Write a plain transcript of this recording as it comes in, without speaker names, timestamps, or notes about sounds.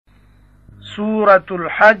سورة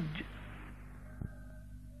الحج.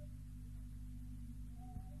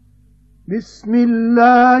 بسم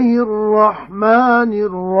الله الرحمن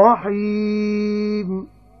الرحيم.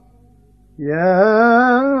 يا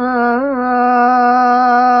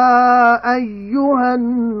أيها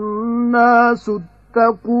الناس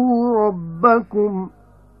اتقوا ربكم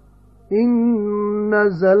إن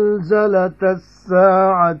زلزلة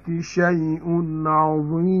الساعة شيء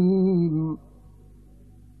عظيم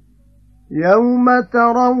يوم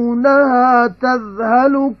ترونها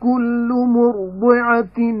تذهل كل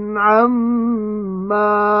مرضعة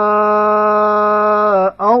عما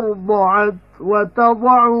أرضعت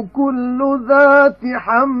وتضع كل ذات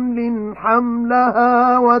حمل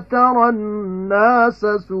حملها وترى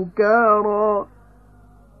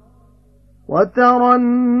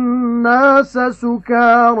الناس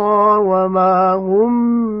سكارى وما هم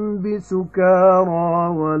بسكارى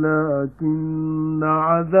ولكن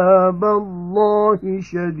عذاب الله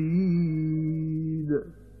شديد.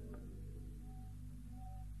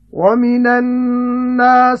 ومن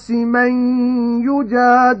الناس من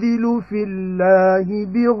يجادل في الله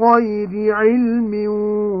بغير علم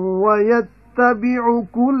ويتبع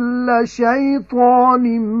كل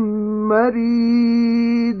شيطان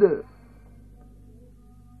مريد.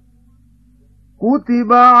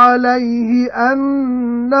 كتب عليه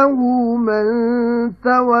أنه من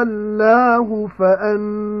تولاه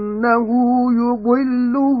فأنه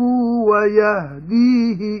يضله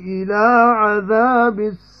ويهديه إلى عذاب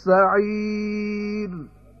السعير.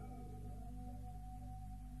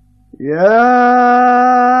 يا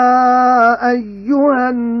أيها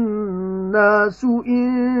الناس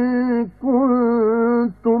إن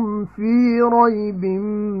كنتم في ريب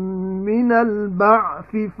من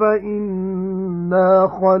البعث فإنا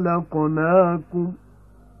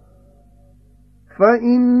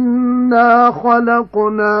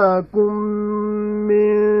خلقناكم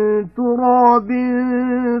من تراب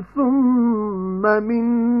ثم من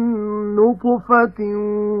نطفة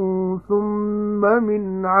ثم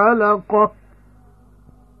من علقة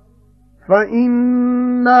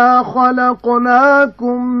فإنا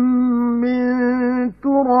خلقناكم من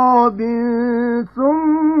تراب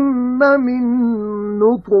ثم من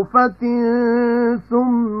نطفة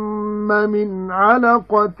ثم من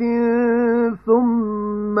علقة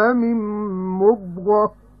ثم من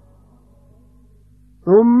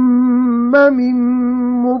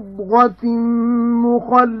مضغة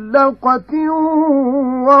مخلقة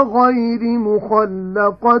وغير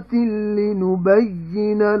مخلقة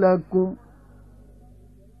لنبين لكم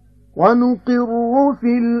ونقر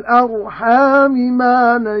في الأرحام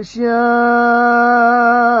ما نشاء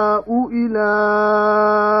إلى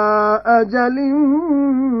أجل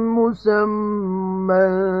مسمى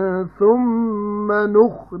ثم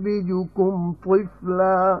نخرجكم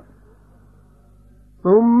طفلا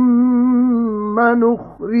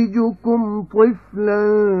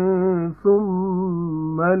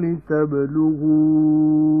ثم لتبلغوا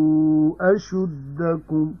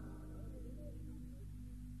أشدكم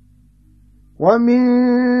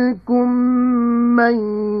ومنكم من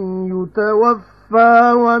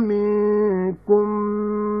يتوفى ومنكم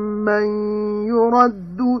من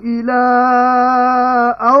يرد إلى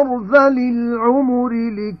أرذل العمر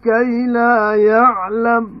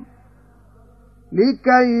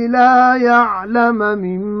لكي لا يعلم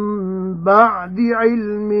من بعد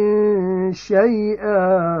علم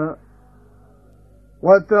شيئا.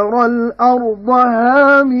 وترى الأرض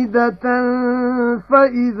هامدة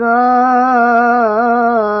فإذا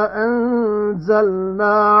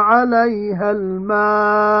أنزلنا عليها الماء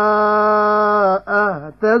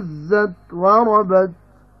اهتزت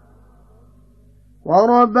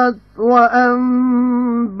وربت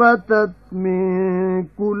وأنبتت من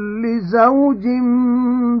كل زوج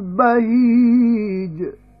بهيج.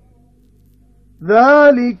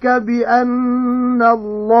 ذلك بأن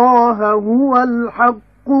الله هو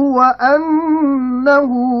الحق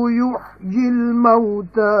وأنه يحيي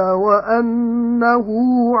الموتى وأنه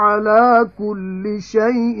على كل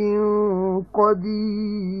شيء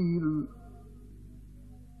قدير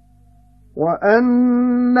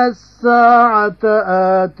وأن الساعة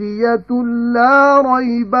آتية لا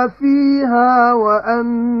ريب فيها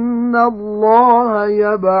وأن الله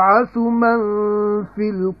يبعث من في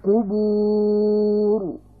القبور.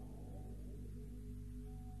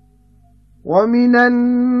 ومن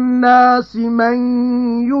الناس من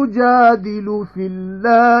يجادل في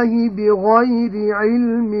الله بغير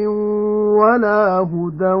علم ولا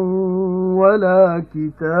هدى ولا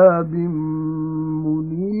كتاب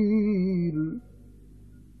منير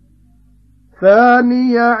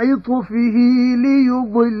ثاني عطفه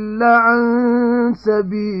ليضل عن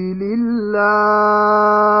سبيل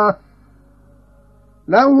الله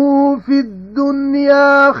له في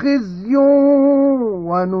الدنيا خزي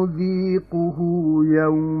ونذيقه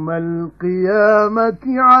يوم القيامة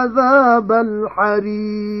عذاب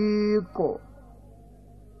الحريق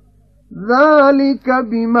ذلك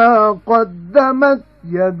بما قدمت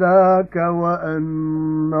يداك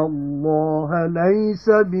وأن الله ليس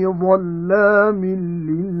بظلام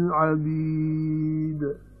للعبيد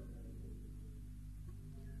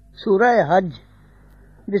سورہ حج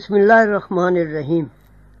بسم اللہ الرحمن الرحیم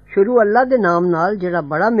شروع اللہ دے نام نال جڑا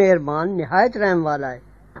بڑا مہربان نہایت رحم والا ہے۔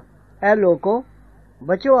 اے لوگو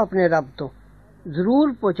بچو اپنے رب تو، ضرور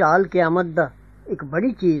پہنچال قیامت دا ایک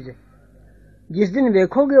بڑی چیز ہے۔ جس دن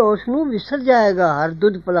ویکھو گے اس نو وسر جائے گا ہر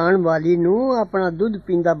دودھ پلان والی نو اپنا دودھ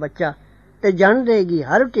پیندا بچہ، تے جان دے گی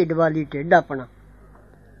ہر ٹھڈ والی ٹھڈ اپنا۔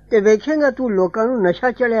 تے ویکھے گا تو لوکاں نو نشہ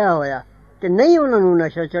چڑھیا ہویا، تے نہیں انہاں نو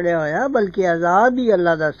نشہ چڑھیا ہویا بلکہ عذاب ہی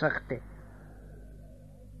اللہ دا سخت ہے۔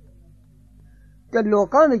 تے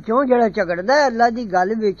لوکاں وچوں جڑا جھگڑدا ہے اللہ دی گل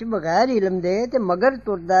وچ بغیر علم دے تے مگر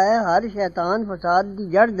تردا ہے ہر شیطان فساد دی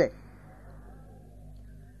جڑ دے،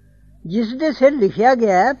 جس دے سر لکھیا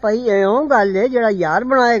گیا ہے پئی ایوں گل ہے جڑا یار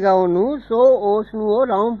بنائے گا اونوں سو اس نو او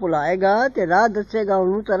راہ پلائے گا تے راہ دسے گا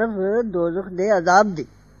اونوں طرف دوزخ دے عذاب دی۔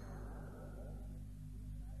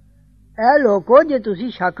 اے لوکو جے تسی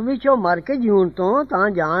شک وچوں مر کے جیون تو تاں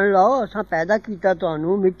جان لو اساں پیدا کیتا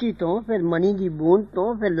تانوں مٹی تو، پھر منی دی بوند تو،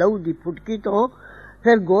 پھر لہو دی پھٹکی تو،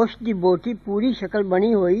 پھر گوشت دی بوٹی پوری شکل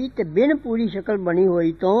بنی ہوئی تے بن پوری شکل بنی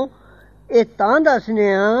ہوئی تو۔ اے تاں دسنے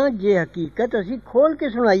ہاں جے حقیقت اسی کھول کے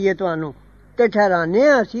سنائیے تانوں تے ٹھہرانے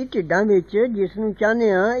ہاں اسی ٹھڈاں وچ جس نوں چاہنے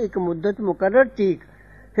ہاں ایک مدت مقرر تیک،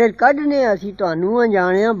 پھر کڈھنے اسی تانوں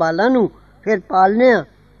انجانیاں بالاں نوں، پھر پالنے ہاں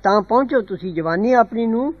تاں پہنچو تسی جوانی اپنی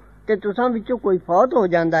نوں تے تساں وچوں کوئی فوت ہو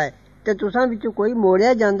جاندا ہے تے تساں وچوں کوئی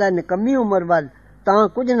موڑیا جاندا ہے نکمی عمر ول تاں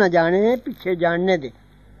کچھ نہ جانے پیچھے جاننے دے۔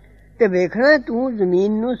 تے ویکھنا تو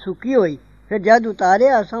زمین نوں سکی ہوئی، پھر جد اتارے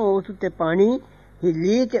اساں اس تے پانی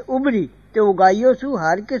ہلی تے ابری تے اگائیو سو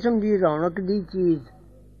ہر قسم دی رونق دی چیز۔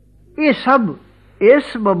 یہ سب اس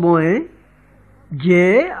سببوں ہے جے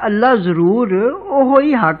اللہ ضرور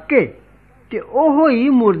اوہی حق ہے تے اوہی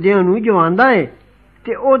مردیاں نوں جواندا ہے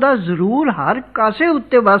تے او دا ضرور ہر کاسے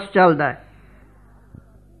اُتے بس چلدا ہے۔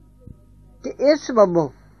 تے اس سببوں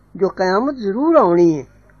جو قیامت ضرور آنی ہے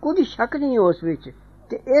کچھ شک نہیں اس وچ،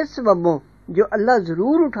 تے اس سببوں جو اللہ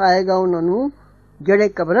ضرور اٹھائے گا انہاں نوں جڑے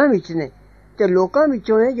قبراں وچ نے، تے لوکاں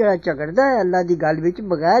وچوں ہے جڑا جھگڑدا ہے اللہ دی گل وچ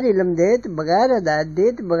بغیر علم دے تے بغیر ہدایت دے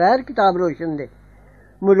تے بغیر کتاب روشن دے،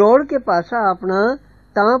 مروڑ کے پاسا اپنا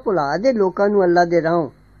تاں بھلا دے لوکاں نوں اللہ دے راہوں،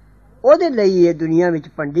 او دے لئی ہے دنیا وچ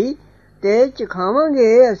پنڈی تے چکھاواں گے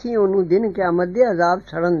اسی اونوں دن قیامت دے عذاب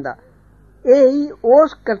سڑن دا۔ اے ہی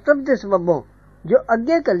اس کرتب دے سببوں جو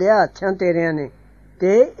اگے کلیا ہتھیاں تیریاں نے،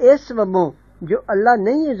 تے اس سببوں جو اللہ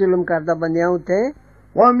نہیں ہے ظلم کردا بندیاں اُتے۔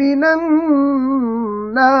 وَمِنَ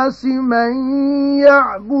النَّاسِ مَن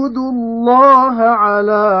يَعْبُدُ اللَّهَ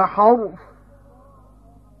عَلَى حَرْفٍ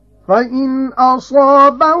فَإِنْ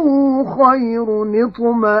أَصَابَهُ خَيْرٌ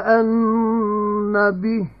اطْمَأَنَّ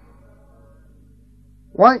بِهِ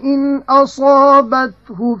وَإِنْ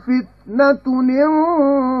أَصَابَتْهُ فِتْنَةٌ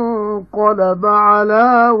انقَلَبَ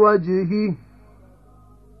عَلَى وَجْهِهِ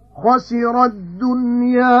خَسِرَ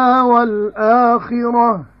الدُّنْيَا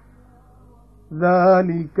وَالْآخِرَةَ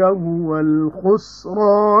ذَلِكَ هُوَ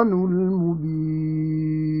الْخُسْرَانُ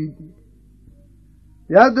الْمُبِينُ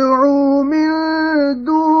يَدْعُو مِن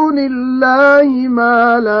دُونِ اللَّهِ مَا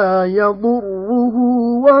لَا يَضُرُّهُ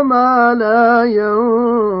وَمَا لَا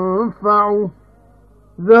يَنفَعُهُ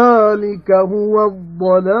ذَلِكَ هُوَ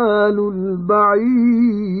الضَّلَالُ الْبَعِيدُ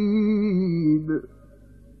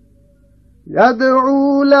يَدْعُو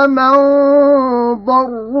لَمَن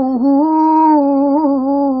ضَرُّهُ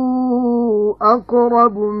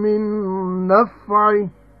أَقْرَبُ مِن نَّفْعِهِ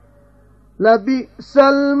لَبِئْسَ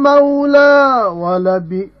الْمَوْلَى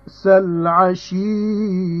وَلَبِئْسَ الْعَشِيرُ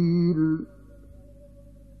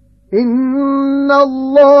إِنَّ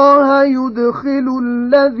اللَّهَ يُدْخِلُ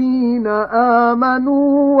الَّذِينَ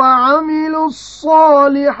آمَنُوا وَعَمِلُوا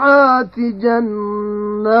الصَّالِحَاتِ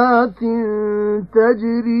جَنَّاتٍ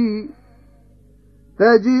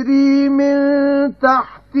تَجْرِي مِن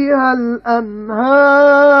تَحْتِهَا الْأَنْهَارُ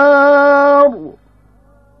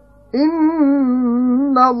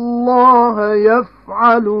إِنَّ اللَّهَ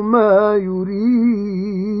يَفْعَلُ مَا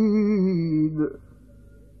يُرِيدُ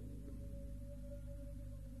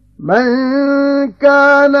مَن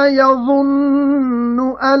كان يظن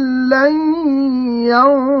أن لن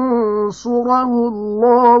ينصره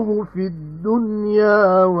الله في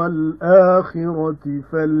الدنيا والآخرة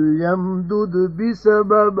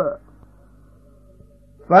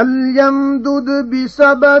فليمدد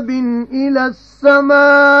بسبب إلى السماء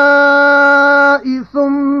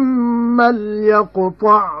ثم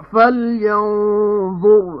ليقطع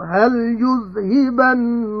فلينظر هل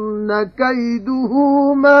يذهبن كيده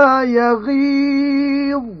ما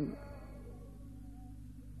يغيظ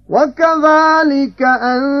وكذلك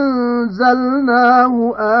أنزلناه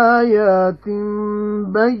آيات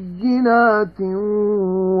بينات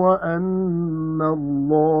وأن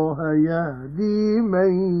الله يهدي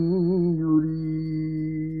من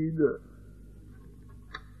يريد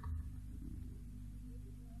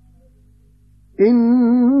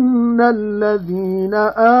إن الذين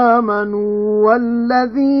آمنوا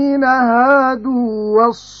والذين هادوا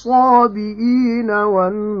والصابئين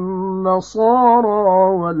والنصارى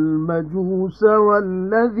والمجوس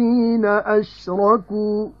والذين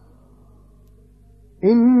أشركوا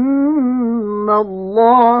إن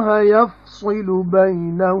الله يفصل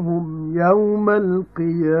بينهم يوم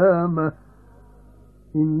القيامة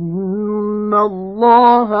إن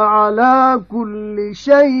الله على كل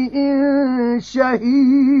شيء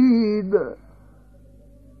شهيد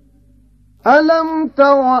ألم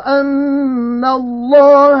تر أن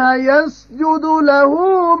الله يسجد له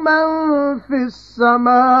من في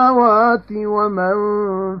السماوات ومن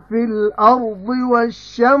في الأرض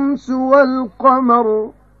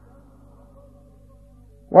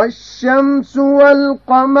والشمس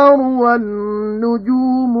والقمر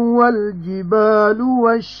والنجوم والجبال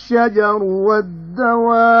والشجر والدواب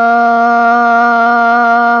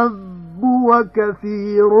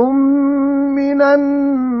وكثير من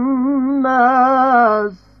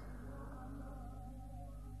الناس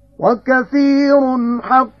وكثير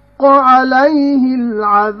حق عليه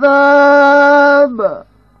العذاب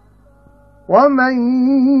ومن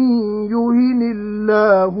يهن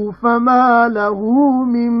الله فما له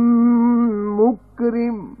من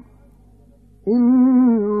مكرم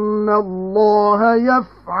إن الله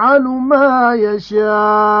يفعل ما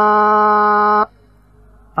يشاء.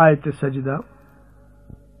 آية السجدة.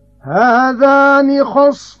 هذان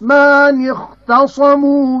خصمان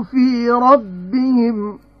اختصموا في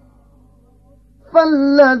ربهم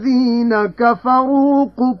فالذين كفروا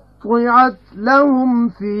قطعت لهم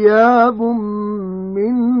ثياب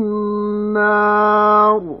من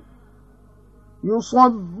نار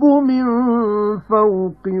يصب من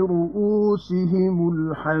فوق رؤوسهم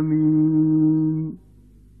الحميم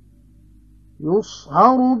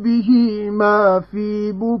يصهر به ما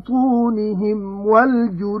في بطونهم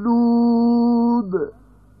والجلود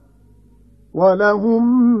ولهم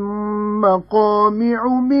مقامع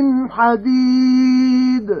من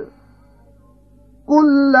حديد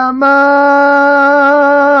كلما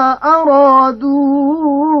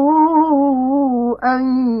أرادوا أن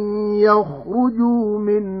يخرجوا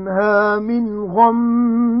منها من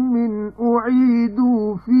غم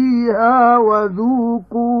أعيدوا فيها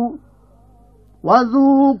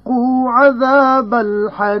وذوقوا عذاب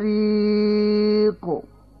الحريق.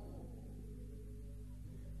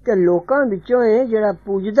 ਤੇ ਲੋਕਾਂ ਵਿੱਚੋਂ ਹੈ ਜਿਹੜਾ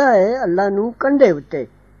ਪੂਜਦਾ ਹੈ ਅੱਲਾ ਨੂੰ ਕੰਢੇ ਉੱਤੇ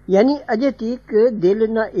ਯਾਨੀ ਅਜੇ ਤੀਕ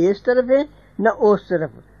ਦਿਲ ਨਾ ਇਸ ਤਰਫ ਹੈ ਨਾ ਉਸ ਤਰਫ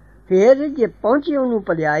ਫਿਰ ਜੇ ਪਹੁੰਚੀ ਉਹਨੂੰ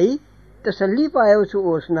ਭਲਾਈ ਤਸੱਲੀ ਪਾਏ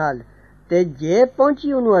ਉਸ ਨਾਲ ਤੇ ਜੇ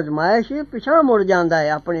ਪਹੁੰਚੀ ਉਹਨੂੰ ਅਜ਼ਮਾਇਸ਼ ਪਿਛਾਂ ਮੁੜ ਜਾਂਦਾ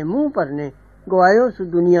ਹੈ ਆਪਣੇ ਮੂੰਹ ਭਰਨੇ ਗਵਾਇਓ ਉਸ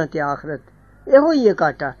ਦੁਨੀਆ ਤੇ ਆਖਰਤ ਇਹੋ ਹੀ ਹੈ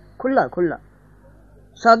ਕਾਟਾ ਖੁੱਲਾ ਖੁੱਲਾ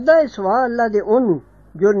ਸਾਦਾ ਹੈ ਸਵਾ ਅੱਲਾ ਦੇ ਉਹਨੂੰ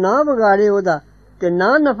ਜੋ ਨਾ ਵਿਗਾੜੇ ਉਹਦਾ ਤੇ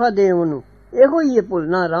ਨਾ ਨਫਾ ਦੇ ਉਹਨੂੰ ਇਹੋ ਹੀ ਹੈ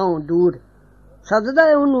ਭੁੱਲਣਾ ਰਾਹੋਂ ਦੂਰ ਸਦਦਾ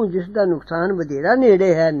ਹੈ ਉਹਨੂੰ ਜਿਸ ਦਾ ਨੁਕਸਾਨ ਵਧੇਰਾ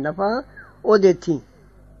ਨੇੜੇ ਹੈ ਨਫਾ ਉਹਦੇ ਥੀ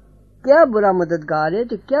ਕਿਆ ਬੁਰਾ ਮਦਦਗਾਰ ਹੈ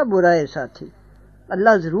ਤੇ ਕਿਆ ਬੁਰਾ ਹੈ ਸਾਥੀ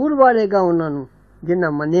ਅੱਲਾ ਜ਼ਰੂਰ ਵਾੜੇਗਾ ਉਹਨਾਂ ਨੂੰ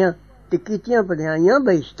ਜਿਨ੍ਹਾਂ ਮੰਨਿਆ ਤੇ ਕੀਤੀਆਂ ਭਲਾਈਆਂ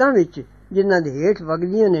ਬਹਿਸ਼ਤਾਂ ਵਿੱਚ ਜਿਨ੍ਹਾਂ ਦੇ ਹੇਠ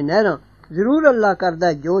ਵਗਦੀਆਂ ਨੇ ਨਹਿਰਾਂ ਜ਼ਰੂਰ ਅੱਲਾ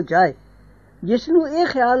ਕਰਦਾ ਜੋ ਚਾਹੇ ਜਿਸ ਨੂੰ ਇਹ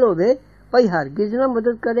ਖਿਆਲ ਹੋਵੇ ਭਈ ਹਰਗਿਜ਼ ਨਾ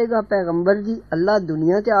ਮਦਦ ਕਰੇਗਾ ਪੈਗੰਬਰ ਦੀ ਅੱਲਾ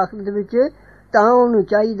ਦੁਨੀਆ ਤੇ ਆਖਰਤ ਵਿੱਚ ਤਾਂ ਉਹਨੂੰ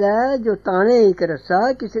ਚਾਹੀਦਾ ਹੈ ਜੋ ਤਾਣੇ ਇੱਕ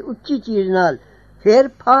ਰੱਸਾ ਕਿਸੇ ਉੱਚੀ ਚੀਜ਼ ਨਾਲ ਫਿਰ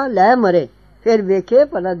ਫਾ ਲੈ ਮਰੇ ਫਿਰ ਵੇਖੇ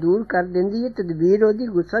ਭਲਾ ਦੂਰ ਕਰ ਦਿੰਦੀ ਹੈ ਤਦਬੀਰ ਉਹਦੀ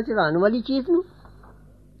ਗੁੱਸਾ ਚੜਾਉਣ ਵਾਲੀ ਚੀਜ਼ ਨੂੰ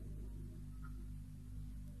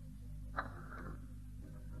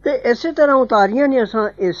ਤੇ ਇਸੇ ਤਰ੍ਹਾਂ ਉਤਾਰੀਆਂ ਨੇ ਅਸਾਂ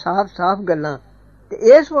ਇਹ ਸਾਫ਼ ਗੱਲਾਂ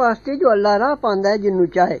ਤੇ ਇਸ ਵਾਸਤੇ ਜੋ ਅੱਲਾ ਰਾਹ ਪਾਉਂਦਾ ਹੈ ਜਿਹਨੂੰ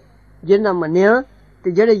ਚਾਹੇ ਜਿਨ੍ਹਾਂ ਮੰਨਿਆ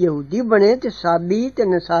ਤੇ ਜਿਹੜੇ ਯਹੂਦੀ ਬਣੇ ਤੇ ਸਾਬੀ ਤੇ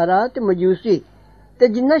ਨਸਾਰਾ ਤੇ ਮਜੂਸੀ ਤੇ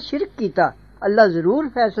ਜਿਨ੍ਹਾਂ ਸ਼ਿਰਕ ਕੀਤਾ ਅੱਲਾ ਜ਼ਰੂਰ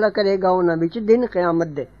ਫੈਸਲਾ ਕਰੇਗਾ ਉਹਨਾਂ ਵਿੱਚ ਦਿਨ ਕਿਆਮਤ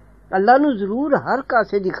ਦੇ ਅੱਲਾ ਨੂੰ ਜ਼ਰੂਰ ਹਰ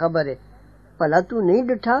ਕਾਸੇ ਦੀ ਖਬਰ ਹੈ ਭਲਾ ਤੂੰ ਨਹੀਂ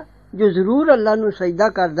ਡਿਠਾ जो जरूर अल्लाह नू सजदा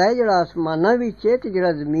करदा है जेड़ा आसमानां विच है ते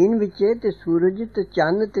जेड़ा जमीन विच है ते सूरज ते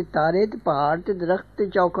चंद ते तारे ते पहाड़ ते दरख्त ते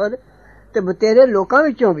चौखर ते बतेरे लोकां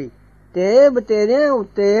विचों भी ते बतेरे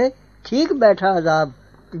उत्ते ठीक बैठा अजाब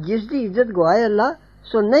ते जिसदी इज्जत गवाए अल्लाह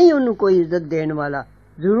सो नहीं उन्नू कोई इज्जत देने वाला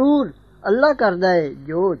जरूर अल्लाह करदा है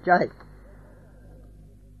जो चाहे।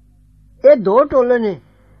 ये दो टोले ने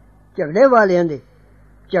झगड़े वालियां दे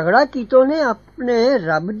झगड़ा कीतो ने अपने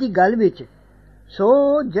रब दी गल विच सो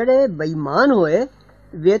जड़े बेईमान होए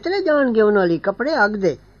वेतरे जाणगे उन्हां लई कपड़े अग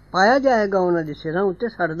दे पाया जाएगा उन्हां दे सिरां उत्ते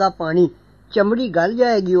सड़दा पानी चमड़ी गल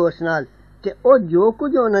जाएगी उस नाल ते ओ जो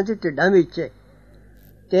कुछ उन्हां दे ढिड्डां विच है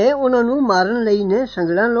ते उन्हां नू मारन लई ने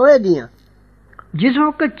संगलां लोहे दियां जिस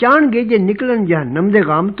वक्त चाहणगे जे निकलन जहन्नम दे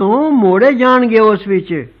गम तो मोड़े जाणगे उस विच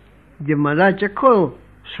जे मजा चखो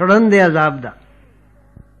सड़न दे अजाब दा।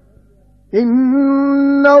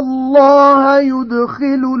 إِنَّ اللَّهَ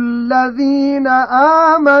يُدْخِلُ الَّذِينَ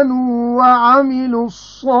آمَنُوا وَعَمِلُوا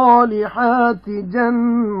الصَّالِحَاتِ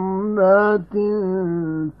جَنَّاتٍ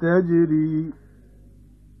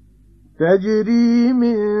تَجْرِي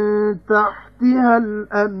مِن تَحْتِهَا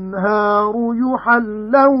الْأَنْهَارُ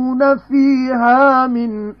يُحَلَّوْنَ فِيهَا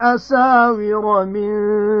مِنْ أَسَاوِرَ مِن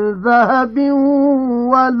ذَهَبٍ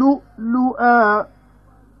وَلُؤْلُؤًا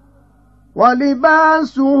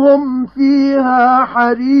وَلِبَاسُهُمْ فِيهَا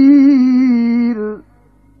حَرِيرٌ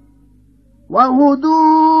وَهُدُوا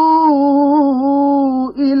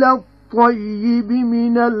إِلَى الطَّيِّبِ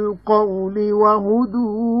مِنَ الْقَوْلِ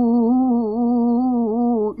وَهُدُوا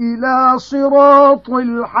إِلَى صِرَاطِ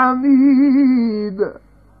الْحَمِيدِ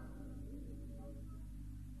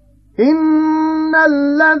إِنَّ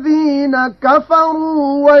الَّذِينَ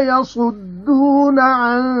كَفَرُوا وَيَصُدُّونَ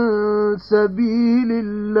عَن سَبِيلِ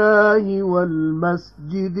اللَّهِ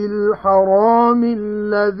وَالْمَسْجِدِ الْحَرَامِ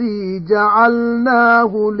الَّذِي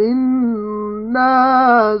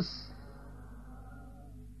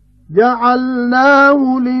جَعَلْنَاهُ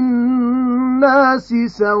لِلنَّاسِ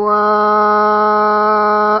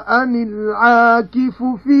سَوَاءً الْعَاكِفُ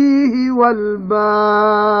فِيهِ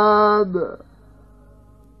وَالْبَادِ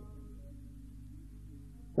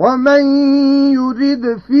وَمَن يُرِدْ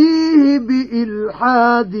فِيهِ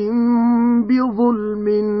بِإِلْحَادٍ بِظُلْمٍ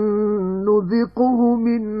نُذِقْهُ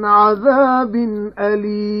مِنْ عَذَابٍ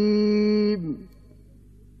أَلِيمٍ।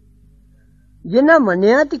 जिन्हां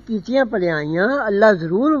मन्निया ते कीतियां भलाइयां अल्लाह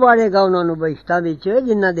जरूर वाड़ेगा उन्हां नू बहिश्तां विच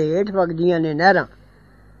जिन्हां दे हेठ वगदियां ने नहरां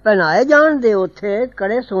पहनाए जाण दे उत्थे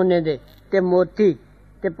कड़े सोने दे ते मोती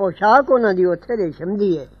ते पोशाक उन्हां दी उत्थे रेशम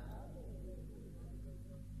दी है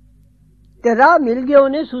ते राह मिल गया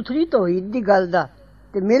उन्हें सुथरी तौहीद दी गल दा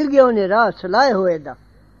ते मिल गया उन्हें राह सलाए होए दा।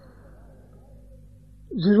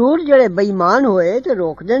 जरूर जेड़े बेईमान होए ते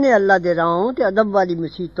रोकदे ने अल्लाह दे राहों ते अदब वाली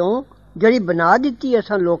मसीतों जड़ी बना दित्ती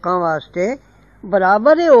असां लोकां वास्ते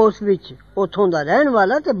बराबर है उस विच उथों दा रहन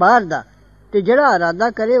वाला ते बाहर दा ते जेड़ा इरादा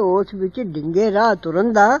करे उस विच डिंगे राह तुरन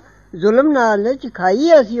दा जुल्म नाल चखाई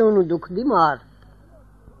असीं ओनू दुख दी मार।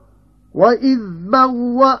 وَإِذْ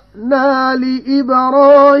بَوَّأْنَا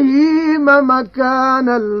لِإِبْرَاهِيمَ مَكَانَ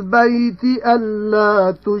الْبَيْتِ أَلَّا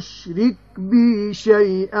تُشْرِكْ بِي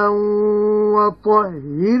شَيْئًا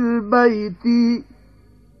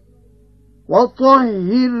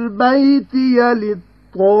وَطَهِّرْ بَيْتِيَ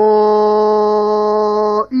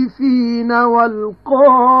لِلطَّائِفِينَ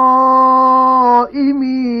وَالْقَائِمِينَ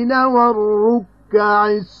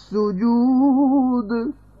وَالرُّكَّعِ السُّجُودِ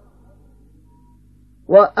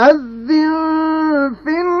وَأَذِّن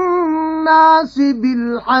فِي النَّاسِ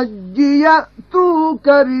بِالْحَجِّ يَأْتُوكَ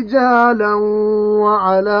رِجَالًا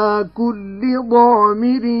وَعَلَى كُلِّ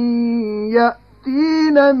ضَامِرٍ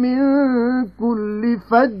يَأْتِينَ مِنْ كُلِّ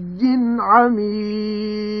فَجٍّ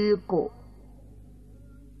عَمِيقٍ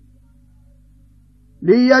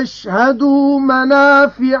لِيَشْهَدُوا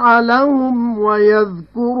مَنَافِعَ لَهُمْ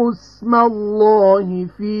وَيَذْكُرُوا اسْمَ اللَّهِ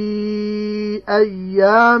فِي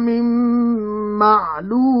أَيَّامٍ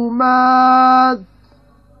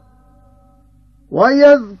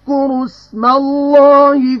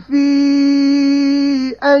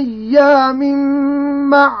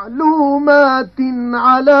مَّعْلُومَاتٍ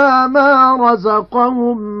عَلَى مَا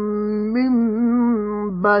رَزَقَهُم مِّن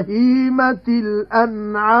بَهِيمَةِ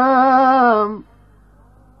الْأَنْعَامِ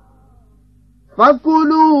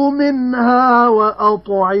فَكُلُوا مِنْهَا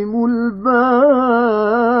وَأَطْعِمُوا الْبَائِسَ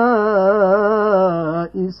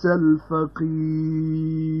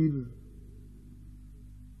الْفَقِيرَ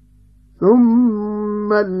ثُمَّ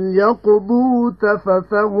لْيَقْضُوا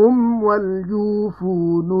تَفَثَهُمْ وَلْيُوفُوا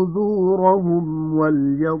نُذُورَهُمْ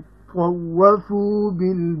وَلْيَطَّوَّفُوا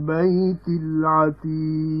بِالْبَيْتِ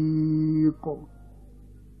الْعَتِيقِ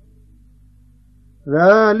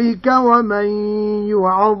ذلك ومن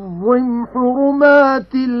يعظم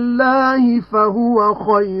حرمات الله فهو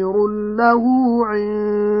خير له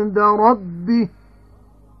عند ربه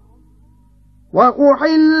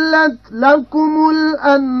وأحلت لكم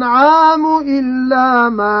الأنعام إلا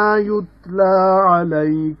ما يتلى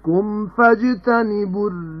عليكم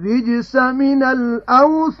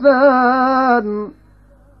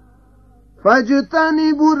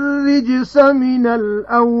فاجتنبوا الرجس من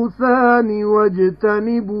الأوثان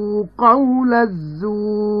واجتنبوا قول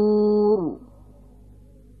الزور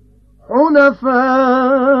حنفاء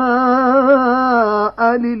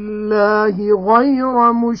لله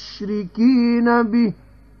غير مشركين به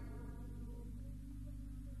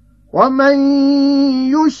ومن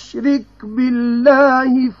يشرك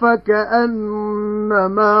بالله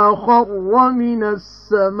فكأنما خر من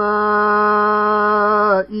السماء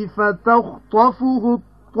فتخطفه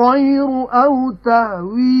الطير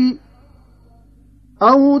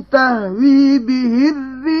أو تهوي به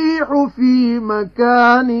الريح في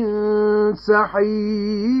مكان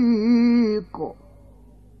سحيق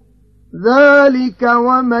ذلك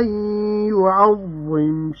ومن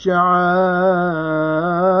يعظم شعائر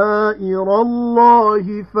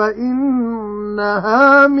الله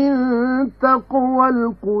فإنها من تقوى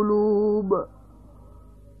القلوب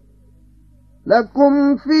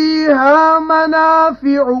لكم فيها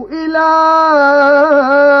منافع إلى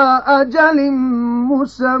أجل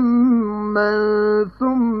مسمى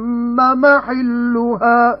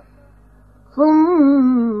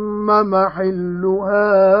ثم محلها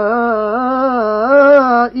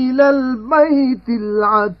إلى البيت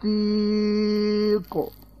العتيق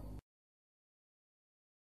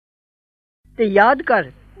ਤੇ ਯਾਦ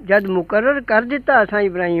ਕਰ ਜਦ ਮੁਕਰਰ ਕਰ ਦਿੱਤਾ ਅਸਾਂ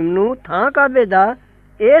ਇਬਰਾਹੀਮ ਨੂੰ ਥਾਂ ਕਾਬੇ ਦਾ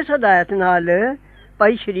ਇਸ ਹਦਾਇਤ ਨਾਲ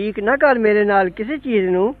ਭਾਈ ਸ਼ਰੀਕ ਨਾ ਕਰ ਮੇਰੇ ਨਾਲ ਕਿਸੇ ਚੀਜ਼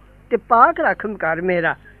ਨੂੰ ਤੇ ਪਾਕ ਰੱਖ ਕਰ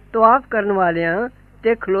ਮੇਰਾ ਤਵਾਫ ਕਰਨ ਵਾਲਿਆਂ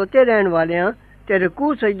ਤੇ ਖਲੋਤੇ ਰਹਿਣ ਵਾਲਿਆਂ ਤੇ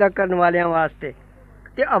ਰਕੂ ਸਜਦਾ ਕਰਨ ਵਾਲਿਆਂ ਵਾਸਤੇ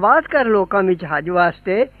ਤੇ ਆਵਾਜ਼ ਕਰ ਲੋਕਾਂ ਵਿੱਚ ਹਜ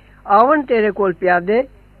ਵਾਸਤੇ ਆਵਣ ਤੇਰੇ ਕੋਲ ਪਿਆਦੇ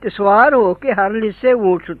ਤੇ ਸਵਾਰ ਹੋ ਕੇ ਹਰ ਲਿੱਸੇ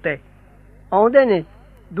ਊਂਠ ਉੱਤੇ ਆਉਂਦੇ ਨੇ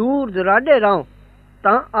ਦੂਰ ਦੁਰਾਡੇ ਰਾਹ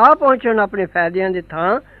ਤਾਂ ਆ ਪਹੁੰਚਣ ਆਪਣੇ ਫਾਇਦਿਆਂ ਦੇ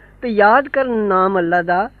ਥਾਂ ਤੇ ਯਾਦ ਕਰਨ ਨਾਮ ਅੱਲਾ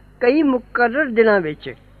ਦਾ ਕਈ ਮੁਕਰਰ ਦਿਨਾਂ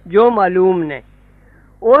ਵਿੱਚ ਜੋ ਮਾਲੂਮ ਨੇ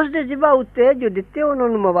ਉਸ ਦੇ ਜ਼ਿਬਾ ਉੱਤੇ ਜੋ ਦਿੱਤੇ ਉਹਨਾਂ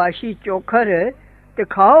ਨੂੰ ਮਵਾਸ਼ੀ ਚੋਖਰ ਤੇ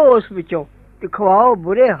ਖਾਓ ਉਸ ਵਿੱਚੋਂ ਤੇ ਖਵਾਓ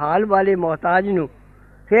ਬੁਰੇ ਹਾਲ ਵਾਲੇ ਮੁਹਤਾਜ ਨੂੰ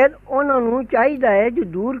ਫਿਰ ਉਹਨਾਂ ਨੂੰ ਚਾਹੀਦਾ ਹੈ ਜੋ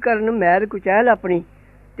ਦੂਰ ਕਰਨ ਮੈਲ ਕੁਚੈਲ ਆਪਣੀ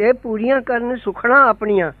ਤੇ ਪੂਰੀਆਂ ਕਰਨ ਸੁਖਣਾ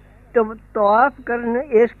ਆਪਣੀਆਂ ਤੇ ਤਵਾਫ ਕਰਨ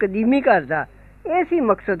ਇਸ ਕਦੀਮੀ ਘਰ ਦਾ ਇਹ ਸੀ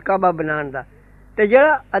ਮਕਸਦ ਕਾਬਾ ਬਣਾਉਣ ਦਾ ਤੇ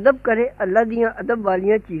ਜਿਹੜਾ ਅਦਬ ਕਰੇ ਅੱਲਾ ਦੀਆਂ ਅਦਬ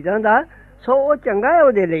ਵਾਲੀਆਂ ਚੀਜ਼ਾਂ ਦਾ ਸੋ ਉਹ ਚੰਗਾ ਹੈ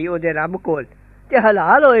ਉਹਦੇ ਲਈ ਉਹਦੇ ਰੱਬ ਕੋਲ ਤੇ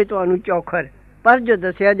ਹਲਾਲ ਹੋਏ ਤੁਹਾਨੂੰ ਚੌਖਰ ਪਰ ਜੋ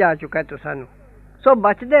ਦੱਸਿਆ ਜਾ ਚੁੱਕਾ ਤੁਸਾਂ ਨੂੰ ਸੋ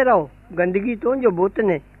ਬਚਦੇ ਰਹੋ ਗੰਦਗੀ ਤੋਂ ਜੋ ਬੁੱਤ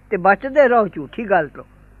ਨੇ ਤੇ ਬਚਦੇ ਰਹੋ ਝੂਠੀ ਗੱਲ ਤੋਂ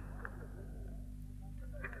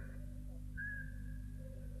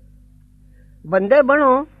ਬੰਦੇ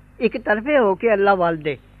ਬਣੋ ਇੱਕ ਤਰਫੇ ਹੋ ਕੇ ਅੱਲਾ ਵੱਲ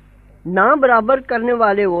ਦੇ ਨਾ ਬਰਾਬਰ ਕਰਨ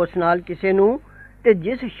ਵਾਲੇ ਉਸ ਨਾਲ ਕਿਸੇ ਨੂੰ ਤੇ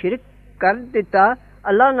ਜਿਸ ਸ਼ਿਰਕ ਕਰ ਦਿੱਤਾ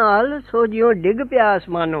ਅੱਲਾ ਨਾਲ ਸੋ ਜਿਉਂ ਡਿੱਗ ਪਿਆ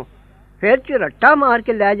ਅਸਮਾਨੋਂ ਫਿਰ ਝਰੱਟਾ ਮਾਰ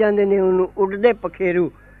ਕੇ ਲੈ ਜਾਂਦੇ ਨੇ ਉਹਨੂੰ ਉੱਡਦੇ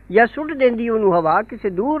ਪਖੇਰੂ ਜਾਂ ਸੁੱਟ ਦਿੰਦੀ ਉਹਨੂੰ ਹਵਾ ਕਿਸੇ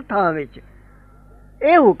ਦੂਰ ਥਾਂ ਵਿੱਚ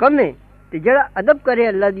ਇਹ ਹੁਕਮ ਹੈ ਤੇ ਜਿਹੜਾ ਅਦਬ ਕਰੇ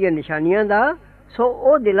ਅੱਲਾ ਦੀਆਂ ਨਿਸ਼ਾਨੀਆਂ ਦਾ ਸੋ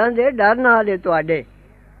ਉਹ ਦਿਲਾਂ ਦੇ ਡਰ ਨਾਲ ਹੈ ਤੁਹਾਡੇ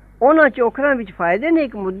ਉਹਨਾਂ ਚੋਖਰਾਂ ਵਿੱਚ ਫਾਇਦੇ ਨੇ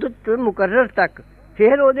ਇੱਕ ਮੁੱਦਤ ਮੁਕਰਰ ਤੱਕ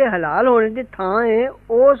ਫਿਰ ਉਹਦੇ ਹਲਾਲ ਹੋਣੇ ਦੀ ਥਾਂ ਹੈ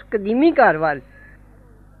ਉਸ ਕਦੀਮੀ ਘਰ ਵੱਲ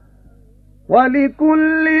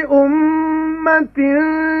وَلِكُلِّ أُمَّةٍ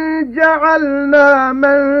جَعَلْنَا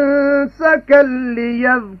مَنسَكًا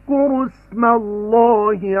لِيَذْكُرُوا اسْمَ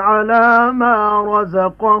اللَّهِ عَلَى مَا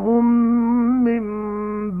رَزَقَهُم مِّن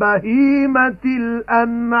بَهِيمَةِ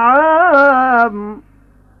الْأَنْعَامِ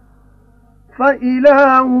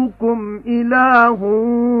فَإِلَٰهُكُمْ إِلَٰهٌ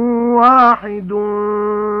وَاحِدٌ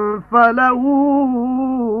فَلَهُ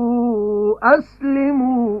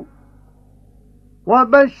أَسْلِمُوا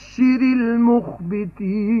وَبَشِّرِ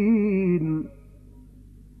الْمُخْبِتِينَ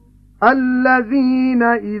الَّذِينَ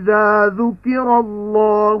إِذَا ذُكِرَ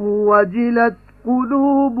اللَّهُ وَجِلَتْ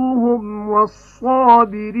قُلُوبُهُمْ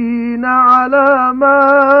وَالصَّابِرِينَ عَلَى مَا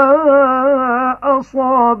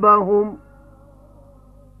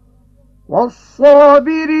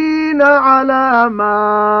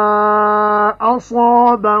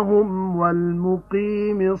أَصَابَهُمْ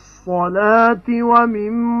وَالْمُقِيمِ الصَّلَاةِ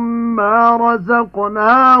وَمِمَّا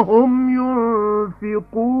رَزَقْنَاهُمْ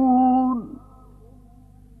يُنْفِقُونَ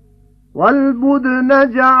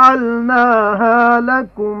وَالْبُدْنَ جَعَلْنَاهَا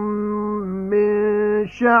لَكُمْ مِنْ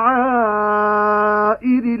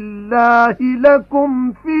شَعَائِرِ اللَّهِ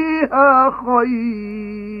لَكُمْ فِيهَا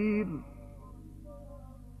خَيْرٌ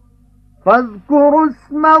فاذكروا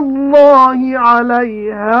اسم الله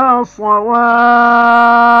عليها صواف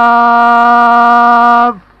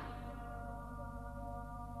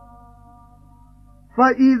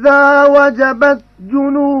فإذا وجبت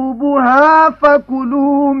جنوبها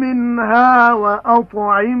فكلوا منها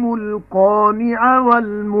وأطعموا القانع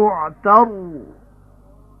والمعتر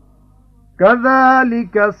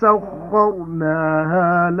كذلك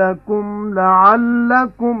سخرناها لكم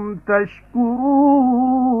لعلكم تشكرون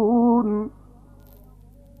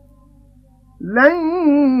لن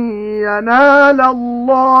ينال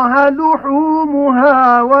الله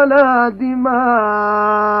لحومها ولا دماؤها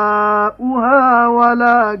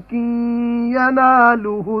ولكن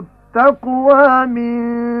يناله التقوى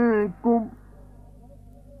منكم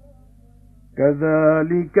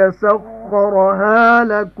كذلك سخرها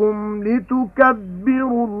لكم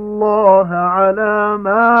لتكبروا الله على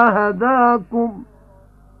ما هداكم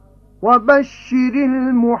وبشر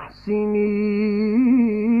المحسنين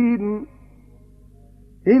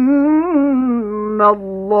إن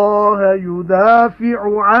الله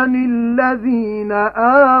يدافع عن الذين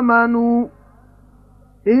آمنوا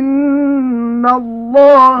إن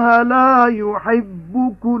الله لا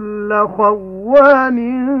يحب كل خوان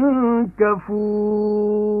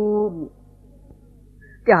كفور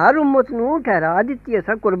کہ ہر امت نو ٹھہرا دتی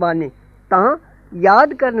اسا قربانی تاں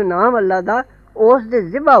یاد کرن نام اللہ دا اس دے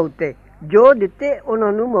ذبح اُتے جو دتے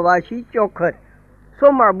انہاں نو مواشی چوکھر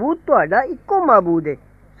سو معبود تہاڈا اکو معبود ہے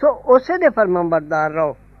سو اسے دے فرمانبردار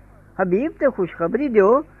رہو حبیب تے خوشخبری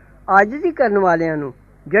دیو عاجزی کرن والیاں نو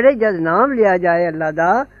جڑے جد نام لیا جائے اللہ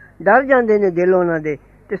دا ڈر جاندے نے دل انہاں دے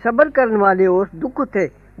تے صبر کرن والے اس دکھ تے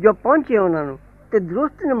جو پہنچے انہاں نو تے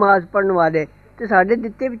درست نماز پڑھن والے تے ساڈے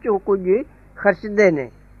دتے وچوں کچھ خرچدے نے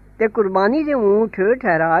تے قربانی دے اونٹ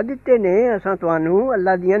ٹھہرا دتے نے اساں تانوں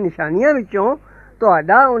اللہ دیاں نشانیاں وچوں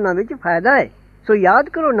تہاڈا انہاں وچ فائدہ ہے سو یاد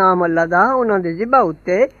کرو نام اللہ دا انہاں دے ذبح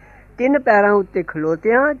اُتے 3 پیراں اُتے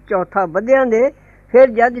کھلوتیاں چوتھا بدیاں دے پھر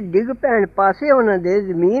جد ڈگ پین پاسے انہاں دے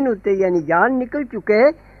زمین اُتے یعنی جان نکل چکے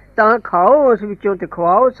تاں کھاؤ اس وچوں تے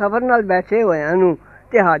کھواؤ سفر نال بیٹھے ہویاں نو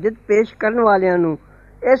تے حاجت پیش کرن والیاں نو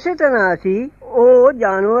اسی طرح اسی او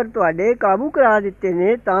جانور تواڈے قابو کرا دتے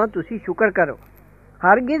نے تاں تسی شکر کرو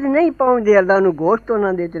ہرگز نہیں پہنچدے اللہ نو گوشت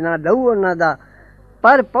انہاں دے تے نہ لہو انہاں دا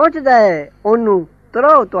پر پہنچدا ہے اونوں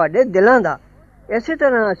تراؤ تواڈے دلاں دا اسی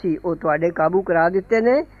طرح اسی او تواڈے قابو کرا دتے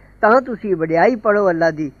نے تاں تسی وڈیائی پڑھو اللہ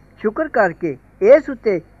دی شکر کر کے اس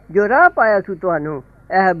اُتے جو راہ پایا سو تانوں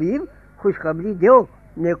اے حبیب خوشخبری دیو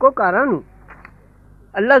نیکوکاراں نو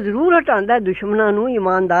اللہ ضرور ہٹاندا ہے دشمناں نو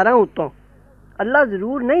ایمانداراں اُتوں اللہ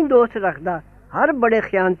ضرور نہیں دوست رکھدا ہر بڑے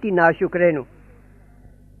خیانتی ناشکرے نو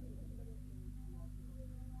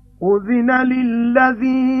أذن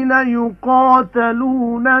للذين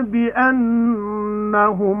يقاتلون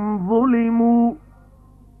بأنهم ظلموا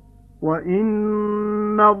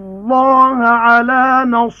وإن الله على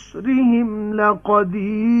نصرهم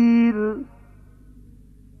لقدير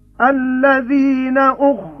الذين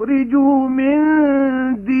أخرجوا من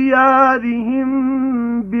ديارهم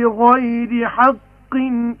بغير حق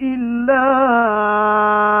إلا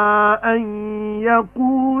أن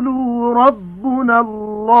يقولوا ربنا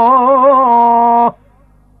الله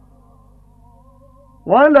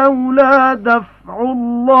ولولا دفع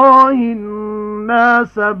الله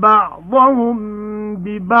الناس بعضهم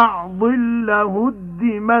ببعض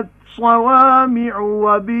لهدمت صوامع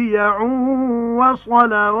وبيع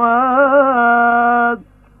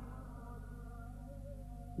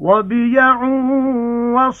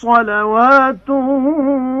وصلوات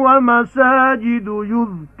ومساجد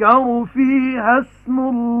يذكر فيها اسم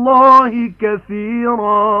الله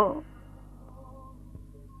كثيرا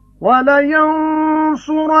وَلَيَنصُرَنَّ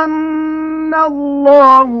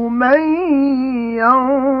اللَّهُ مَن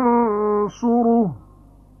يَنصُرُهُ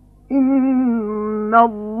إِنَّ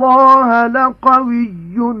اللَّهَ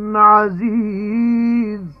لَقَوِيٌّ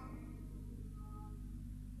عَزِيزٌ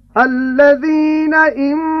الَّذِينَ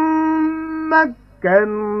إِن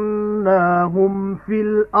مَّكَّنَّاهُمْ فِي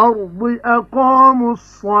الْأَرْضِ أَقَامُوا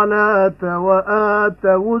الصَّلَاةَ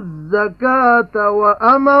وَآتَوُا الزَّكَاةَ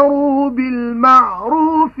وَأَمَرُوا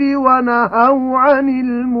بِالْمَعْرُوفِ وَنَهَوْا عَنِ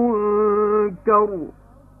الْمُنكَرِ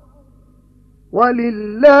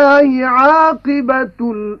وَلِلَّهِ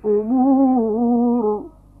عَاقِبَةُ الْأُمُورِ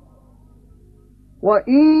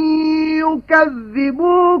وَإِن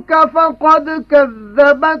يُكَذِّبُوكَ فَقَدْ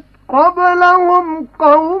كَذَّبَتْ قَبْلَهُمْ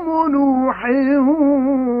قَوْمُ نُوحٍ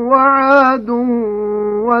وَعَادٌ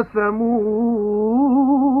وَثَمُودُ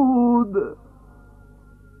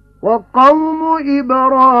وَقَوْمُ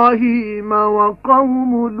إِبْرَاهِيمَ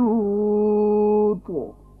وَقَوْمُ لُوطٍ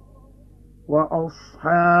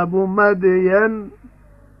وَأَصْحَابُ مَدْيَنَ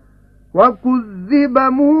وكذب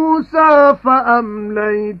موسى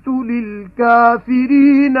فأمليت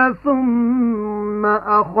للكافرين ثم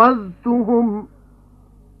أخذتهم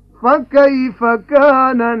فكيف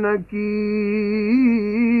كان نكير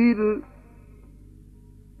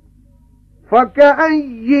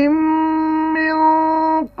فكأي من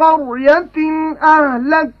قرية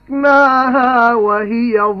أهلكناها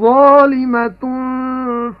وهي ظالمة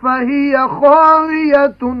فهي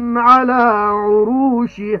خاوية على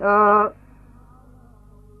عروشها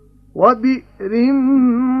وبئر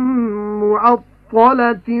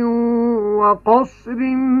معطلة وقصر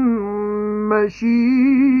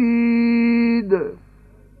مشيد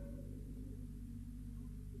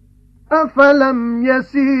أفلم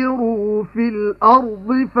يسيروا في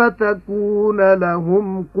الأرض فتكون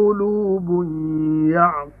لهم قلوب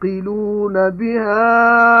يعقلون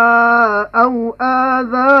بها أو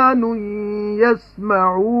آذان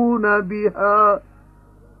يسمعون بها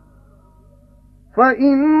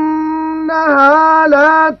فإنها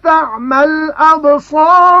لا تعمى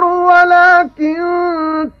الأبصار ولكن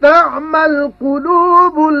تعمى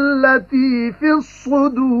القلوب التي في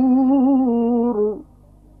الصدور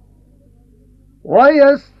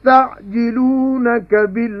ويستعجلونك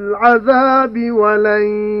بالعذاب ولن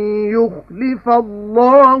يخلف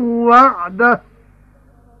الله وعده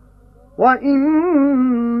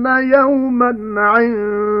وإن يوما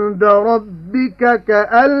عند ربك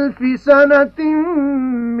كألف سنة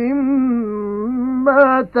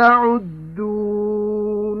مما تعدون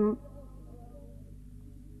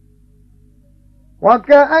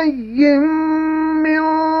وكأي من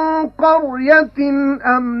قرية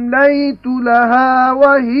أمليت لها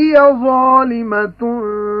وهي ظالمة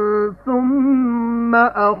ثم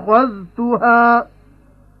أخذتها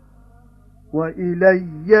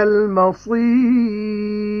وإلي المصير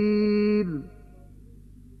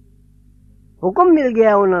ਹੁਕਮ ਮਿਲ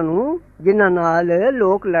ਗਿਆ ਉਹਨਾਂ ਨੂੰ ਜਿਨ੍ਹਾਂ ਨਾਲ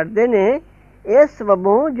ਲੋਕ ਲੜਦੇ ਨੇ ਇਸ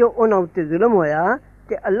ਸਬਬੋਂ ਜੋ ਉਹਨਾਂ ਉੱਤੇ ਜ਼ੁਲਮ ਹੋਇਆ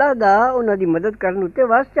ਤੇ ਅੱਲਾ ਦਾ ਉਹਨਾਂ ਦੀ ਮਦਦ ਕਰਨ ਉੱਤੇ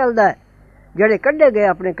ਵਸ ਚੱਲਦਾ ਹੈ ਜਿਹੜੇ ਕੱਢੇ ਗਏ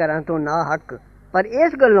ਆਪਣੇ ਘਰਾਂ ਤੋਂ ਨਾ ਹੱਕ ਪਰ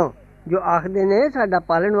ਇਸ ਗੱਲੋਂ ਜੋ ਆਖਦੇ ਨੇ ਸਾਡਾ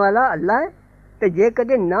ਪਾਲਣ ਵਾਲਾ ਅੱਲਾ ਹੈ ਤੇ ਜੇ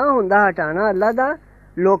ਕਦੇ ਨਾ ਹੁੰਦਾ ਹਟਾਣਾ ਅੱਲਾ ਦਾ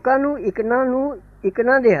ਲੋਕਾਂ ਨੂੰ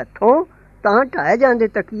ਇਕਨਾਂ ਦੇ ਹੱਥੋਂ ਤਾਂ ਢਾਏ ਜਾਂਦੇ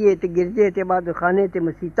ਤਕੀਏ ਤੇ ਗਿਰਜੇ ਤੇ ਬਾਦਖਾਨੇ ਤੇ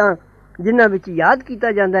ਮਸੀਤਾਂ ਜਿਨ੍ਹਾਂ ਵਿੱਚ ਯਾਦ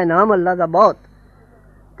ਕੀਤਾ ਜਾਂਦਾ ਹੈ ਨਾਮ ਅੱਲਾ ਦਾ ਬਹੁਤ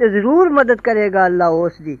ਤੇ ਜ਼ਰੂਰ ਮਦਦ ਕਰੇਗਾ ਅੱਲਾ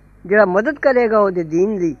ਉਸ ਦੀ ਜਿਹੜਾ ਮਦਦ ਕਰੇਗਾ ਉਹਦੇ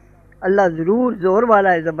ਦੀਨ ਦੀ ਅੱਲਾ ਜ਼ਰੂਰ ਜ਼ੋਰ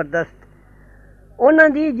ਵਾਲਾ ਹੈ ਜ਼ਬਰਦਸਤ ਉਹਨਾਂ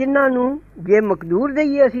ਦੀ ਜਿਨ੍ਹਾਂ ਨੂੰ ਜੇ ਮਕਦੂਰ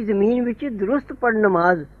ਦਈਏ ਅਸੀਂ ਜ਼ਮੀਨ ਵਿੱਚ ਦਰੁਸਤ ਪੜ੍ਹ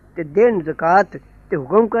ਨਮਾਜ਼ ਤੇ ਦੇਣ ਜ਼ਕਾਤ ਤੇ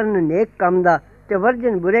ਹੁਕਮ ਕਰਨ ਨੇਕ ਕੰਮ ਦਾ ਤੇ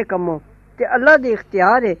ਵਰਜਨ ਬੁਰੇ ਕੰਮੋਂ ਤੇ ਅੱਲਾ ਦੇ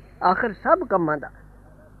ਇਖਤਿਆਰ ਹੈ ਆਖਰ ਸਭ ਕੰਮਾਂ ਦਾ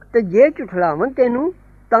ਤੇ ਜੇ ਝੁਠਲਾਵਨ ਤੈਨੂੰ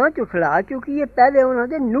ਤਾਂ ਝੁਠਲਾ ਚੁੱਕੀ ਹੈ ਪਹਿਲੇ ਉਹਨਾਂ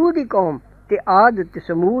ਦੇ ਨੂਹ ਦੀ ਕੌਮ ਤੇ ਆਦ ਤੇ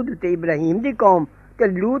ਸਮੂਦ ਤੇ ਇਬਰਾਹੀਮ ਦੀ ਕੌਮ ਤੇ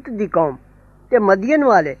ਲੂਤ ਦੀ ਕੌਮ ਤੇ ਮਦੀਨ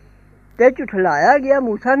ਵਾਲੇ ਤੇ ਝੁਠਲਾਇਆ ਗਿਆ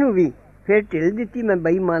ਮੂਸਾ ਨੂੰ ਵੀ ਫਿਰ ਢਿੱਲ ਦਿੱਤੀ ਮੈਂ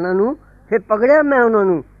ਬੇਈਮਾਨਾਂ ਨੂੰ ਫਿਰ ਪਕੜਿਆ ਮੈਂ ਉਹਨਾਂ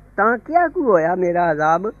ਨੂੰ ਤਾਂ ਕਿਆ ਕੁ ਹੋਇਆ ਮੇਰਾ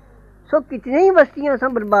ਅਜ਼ਾਬ ਸੋ ਕਿਤਨੀ ਹੀ ਬਸਤੀਆਂ ਸਾਂ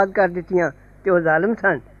ਬਰਬਾਦ ਕਰ ਦਿੱਤੀਆਂ ਤੇ ਉਹ ਜ਼ਾਲਮ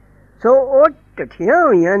ਸਨ ਸੋ ਉਹ ਟੱਠੀਆਂ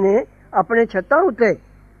ਹੋਈਆਂ ਨੇ ਆਪਣੇ ਛੱਤਾਂ ਉੱਤੇ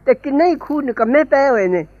ਤੇ ਕਿੰਨੇ ਹੀ ਖੂਹ ਨਿਕੰਮੇ ਪਏ ਹੋਏ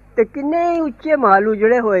ਨੇ ਤੇ ਕਿੰਨੇ ਹੀ ਉੱਚੇ ਮਹਲ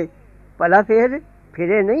ਉਜੜੇ ਹੋਏ ਭਲਾ ਫਿਰ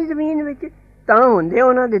ਫਿਰੇ ਨਹੀਂ ਜ਼ਮੀਨ ਵਿੱਚ ਤਾਂ ਹੁੰਦੇ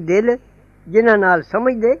ਉਹਨਾਂ ਦੇ ਦਿਲ ਜਿਨ੍ਹਾਂ ਨਾਲ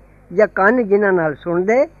ਸਮਝਦੇ ਜਾਂ ਕੰਨ ਜਿਨ੍ਹਾਂ ਨਾਲ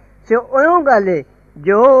ਸੁਣਦੇ ਸੋ ਉਹ ਗੱਲ ਏ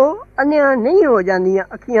ਜੋ ਅੰਨ੍ਹਿਆਂ ਨਹੀਂ ਹੋ ਜਾਂਦੀਆਂ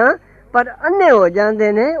ਅੱਖੀਆਂ ਪਰ ਅੰਨੇ ਹੋ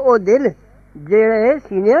ਜਾਂਦੇ ਨੇ ਉਹ ਦਿਲ ਜਿਹੜੇ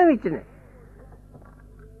ਸੀਨਿਆਂ ਵਿੱਚ ਨੇ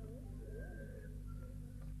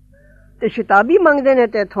ਤੇ ਸ਼ਿਤਾਬੀ ਮੰਗਦੇ ਨੇ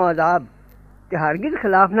ਤੇ ਇਥੋਂ ਅਜ਼ਾਬ ਤੇ ਹਰਗਿਜ਼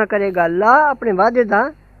ਖਿਲਾਫ ਨਾ ਕਰੇਗਾ ਅੱਲਾ ਆਪਣੇ ਵਾਅਦੇ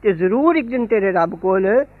ਦਾ ਤੇ ਜ਼ਰੂਰ ਇੱਕ ਦਿਨ ਤੇਰੇ ਰੱਬ ਕੋਲ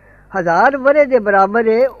 1000 ਵਰੇ ਦੇ ਬਰਾਬਰ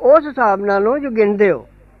ਹੈ ਉਸ ਹਿਸਾਬ ਨਾਲੋਂ ਜੋ ਗਿਣਦੇ ਹੋ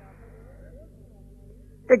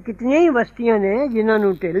ਤੇ ਕਿਤਨੀਆਂ ਹੀ ਬਸਤੀਆਂ ਨੇ ਜਿਨ੍ਹਾਂ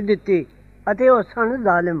ਨੂੰ ਢਿੱਲ ਦਿੱਤੀ ਅਤੇ ਉਹ ਸਨ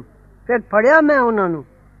ਜ਼ਾਲਿਮ ਫਿਰ ਫੜਿਆ ਮੈਂ ਉਹਨਾਂ ਨੂੰ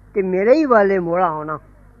ਤੇ ਮੇਰੇ ਹੀ ਵਾਲੇ ਮੋੜਾ ਆਉਣਾ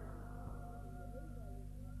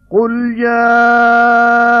قُلْ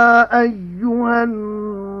يَا أَيُّهَا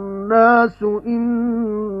النَّاسُ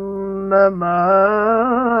إِنَّمَا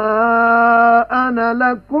أَنَا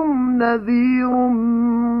لَكُمْ نَذِيرٌ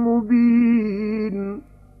مُبِينٌ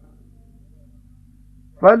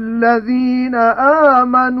فَالَّذِينَ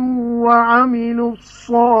آمَنُوا وَعَمِلُوا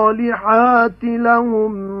الصَّالِحَاتِ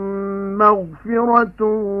لَهُم مَّغْفِرَةٌ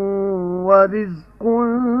وَرِزْقٌ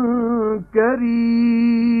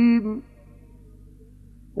كَرِيمٌ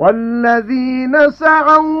وَالَّذِينَ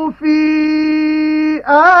سَعَوْا فِي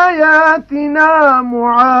آيَاتِنَا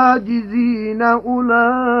مُعَاجِزِينَ أُولَئِكَ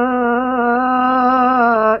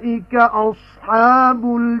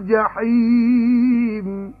أَصْحَابُ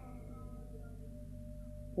الْجَحِيمِ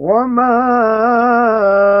وَمَا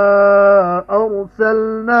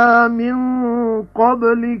أَرْسَلْنَا مِن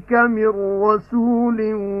قَبْلِكَ مِن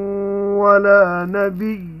رَّسُولٍ وَلَا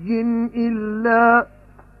نَبِيٍّ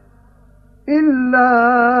إلا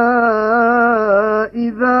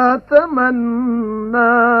إذا تمنى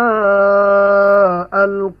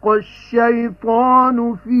ألقى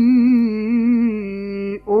الشيطان في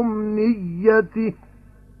أمنيته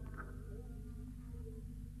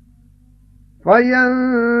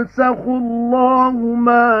فينسخ الله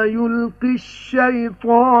ما يلقي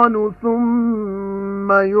الشيطان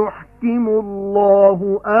ثم يحكم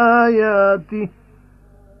الله آياته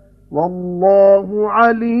والله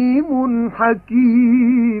عليم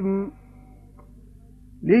حكيم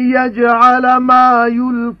ليجعل ما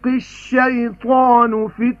يلقي الشيطان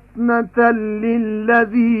فتنة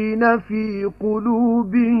للذين في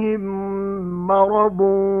قلوبهم مرض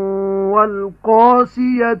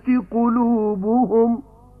والقاسية قلوبهم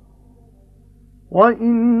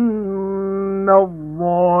وإن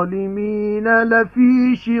الظالمين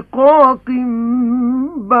لفي شقاق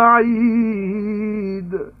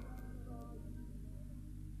بعيد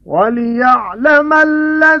وَلِيَعْلَمَ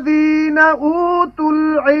الَّذِينَ أُوتُوا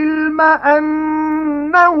الْعِلْمَ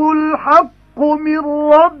أَنَّهُ الْحَقُّ مِنْ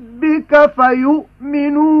رَبِّكَ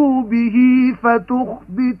فَيُؤْمِنُوا بِهِ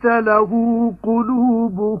فَتُخْبِتَ لَهُ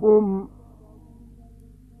قُلُوبُهُمْ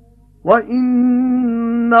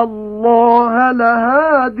وَإِنَّ اللَّهَ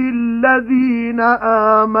لَهَادِي الَّذِينَ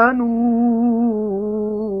آمَنُوا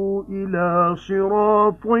إِلَى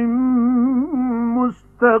صِرَاطٍ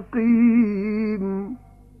مُسْتَقِيمٍ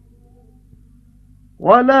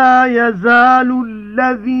وَلَا يَزَالُ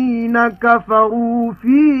الَّذِينَ كَفَرُوا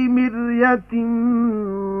فِي مِرْيَةٍ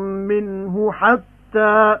مِّنْهُ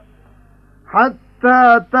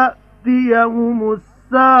حَتَّى تَأْتِيَهُمُ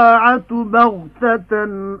السَّاعَةُ بَغْتَةً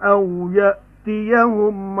أَوْ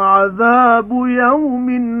يَأْتِيَهُمْ عَذَابُ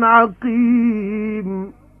يَوْمٍ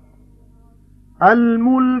عَقِيمٍ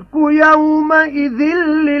الْمُلْكُ يَوْمَئِذٍ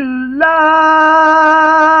لِلَّهِ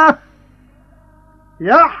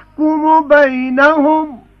يَحْكُمُ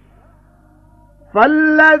بَيْنَهُمْ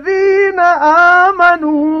فَالَّذِينَ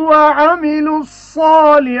آمَنُوا وَعَمِلُوا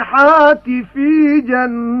الصَّالِحَاتِ فِي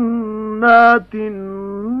جَنَّاتِ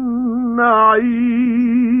النَّعِيمِ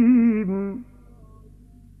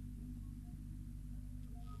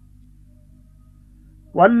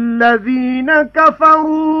وَالَّذِينَ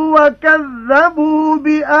كَفَرُوا وَكَذَّبُوا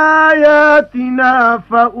بِآيَاتِنَا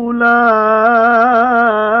فَأُولَئِكَ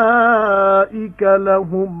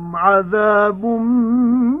لَهُمْ عَذَابٌ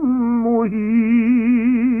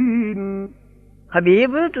مُهِينٌ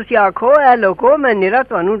हबीब तुसी आखो ऐ लोको मैं निरा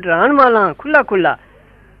ਤੁਹਾਨੂੰ ਡਰਾਉਣ ਵਾਲਾ ਖੁੱਲਾ ਖੁੱਲਾ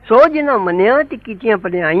ਸੋ ਜਿਨ੍ਹਾਂ ਮੰਨਿਆ ਤੇ ਕੀਤੀਆਂ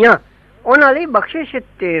ਭਲਾਈਆਂ ਉਹਨਾਂ ਲਈ ਬਖਸ਼ਿਸ਼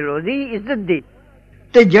ਤੇ ਰੋਜ਼ੀ ਇੱਜ਼ਤ ਦੀ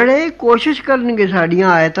ਤੇ ਜਿਹੜੇ ਕੋਸ਼ਿਸ਼ ਕਰਨਗੇ ਸਾਡੀਆਂ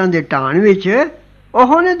ਆਇਤਾਂ ਦੇ ਢਾਣ ਵਿੱਚ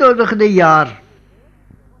ਉਹ ਨੇ ਦੋਜ਼ਖ ਦੇ ਯਾਰ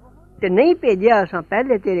ਤੇ ਨਹੀਂ ਭੇਜਿਆ ਅਸਾਂ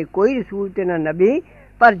ਪਹਿਲੇ ਤੇਰੇ ਕੋਈ ਰਸੂਲ ਤੇ ਨਾ ਨਬੀ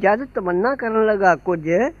ਪਰ ਜਦ ਤਮੰਨਾ ਕਰਨ ਲਗਾ ਕੁਝ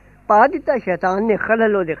ਪਾ ਦਿੱਤਾ ਸ਼ੈਤਾਨ ਨੇ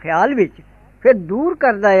ਖਲਲ ਉਹਦੇ ਖਿਆਲ ਵਿੱਚ ਫਿਰ ਦੂਰ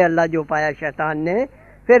ਕਰਦਾ ਹੈ ਅੱਲਾ ਜੋ ਪਾਇਆ ਸ਼ੈਤਾਨ ਨੇ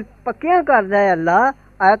ਫਿਰ ਪੱਕਿਆਂ ਕਰਦਾ ਹੈ ਅੱਲਾ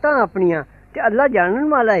ਆਇਤਾਂ ਆਪਣੀਆਂ ਤੇ ਅੱਲਾ ਜਾਣਨ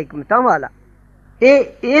ਵਾਲਾ ਹਕਮਤਾਂ ਵਾਲਾ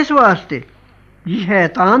ਇਹ ਇਸ ਵਾਸਤੇ ਜੀ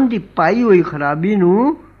ਸ਼ੈਤਾਨ ਦੀ ਪਾਈ ਹੋਈ ਖਰਾਬੀ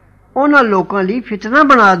ਨੂੰ ਉਹਨਾਂ ਲੋਕਾਂ ਲਈ ਫਿਤਨਾ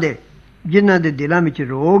ਬਣਾ ਦੇ ਜਿਨ੍ਹਾਂ ਦੇ ਦਿਲਾਂ ਵਿੱਚ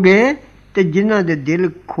ਰੋਗ ਹੈ ਤੇ ਜਿਨ੍ਹਾਂ ਦੇ ਦਿਲ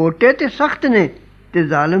ਖੋਟੇ ਤੇ ਸਖਤ ਨੇ ਤੇ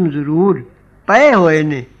ਜ਼ਾਲਮ ਜ਼ਰੂਰ ਪਏ ਹੋਏ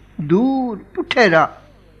ਨੇ ਦੂਰ ਪੁੱਠੇ ਰਾਹ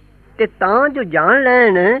ਤੇ ਤਾਂ ਜੋ ਜਾਣ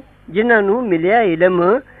ਲੈਣ ਜਿਨ੍ਹਾਂ ਨੂੰ ਮਿਲਿਆ ਇਲਮ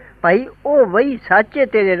ਭਾਈ ਉਹ ਵਹੀ ਸੱਚੇ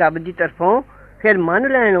ਤੇਰੇ ਰੱਬ ਦੀ ਤਰਫੋਂ ਫਿਰ ਮੰਨ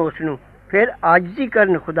ਲੈਣ ਉਸ ਨੂੰ ਫਿਰ ਆਜਜ਼ੀ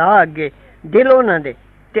ਕਰਨ ਖੁਦਾ ਅੱਗੇ ਦਿਲ ਉਹਨਾਂ ਦੇ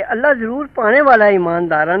ਤੇ ਅੱਲਾ ਜ਼ਰੂਰ ਪਾਣੇ ਵਾਲਾ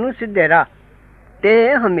ਇਮਾਨਦਾਰਾਂ ਨੂੰ ਸਿੱਧੇ ਰਾਹ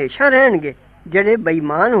ਤੇ ਹਮੇਸ਼ਾ ਰਹਿਣਗੇ ਜਿਹੜੇ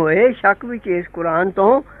ਬੇਈਮਾਨ ਹੋਏ ਸ਼ੱਕ ਵਿੱਚ ਇਸ ਕੁਰਾਨ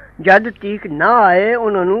ਤੋਂ ਜਦ ਤੀਕ ਨਾ ਆਏ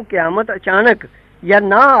ਉਹਨਾਂ ਨੂੰ ਕਿਆਮਤ ਅਚਾਨਕ ਜਾਂ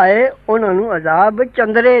ਨਾ ਆਏ ਉਹਨਾਂ ਨੂੰ ਅਜ਼ਾਬ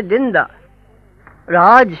ਚੰਦਰੇ ਦਿਨ ਦਾ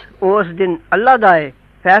ਰਾਜ ਉਸ ਦਿਨ ਅੱਲਾ ਦਾ ਹੈ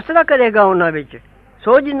ਫੈਸਲਾ ਕਰੇਗਾ ਉਹਨਾਂ ਵਿੱਚ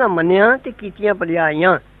ਸੋ ਜਿਨ੍ਹਾਂ ਮੰਨਿਆ ਤੇ ਕੀਤੀਆਂ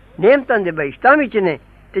ਭਲਾਈਆਂ ਨੇਮਤਾਂ ਦੇ ਬਹਿਸ਼ਤਾਂ ਵਿੱਚ ਨੇ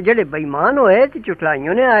ਤੇ ਜਿਹੜੇ ਬੇਈਮਾਨ ਹੋਏ ਤੇ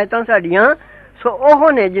ਝੁਠਲਾਈਆਂ ਨੇ ਆਇਤਾਂ ਸਾਡੀਆਂ ਸੋ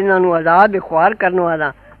ਉਹ ਨੇ ਜਿਨ੍ਹਾਂ ਨੂੰ ਅਜ਼ਾਬ ਖੁਆਰ ਕਰਨ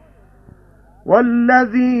ਵਾਲਾ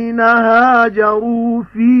وَالَّذِينَ هَاجَرُوا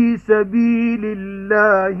فِي سَبِيلِ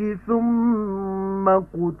اللَّهِ ثُمَّ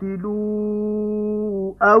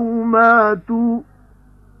قُتِلُوا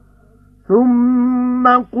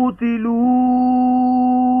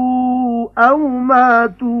أَوْ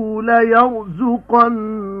مَاتُوا لَيَرْزُقَنَّهُمُ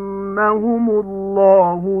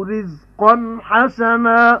اللَّهُ رِزْقًا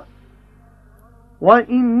حَسَنًا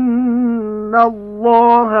وَإِنَّ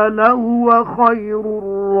اللَّهَ لَهُوَ خَيْرُ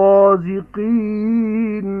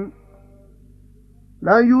الرَّازِقِينَ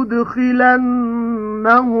لَيُدْخِلَنَّهُمْ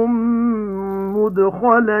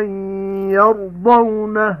مُدْخَلًا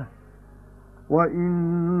يَرْضَوْنَهُ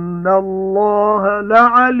وَإِنَّ اللَّهَ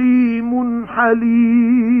لَعَلِيمٌ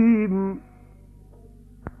حَلِيمٌ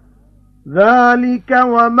ذَلِكَ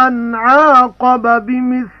وَمَنْ عَاقَبَ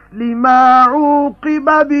بِمِثْلِ لما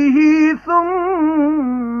عوقب به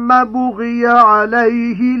ثم بغي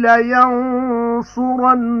عليه لينصرنه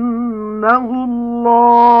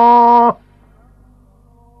الله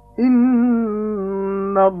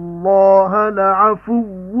إن الله لعفو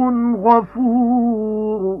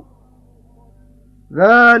غفور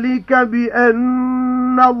ذلك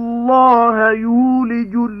بأن الله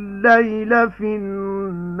يولج الليل في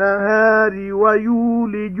النهار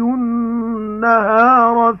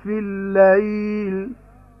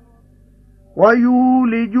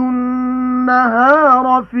ويولج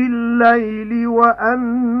النهار في الليل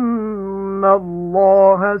وأن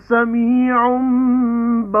الله سميع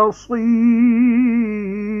بصير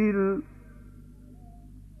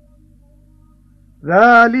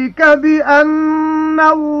ذلك بأن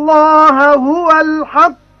الله هو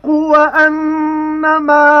الحق وأن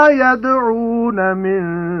ما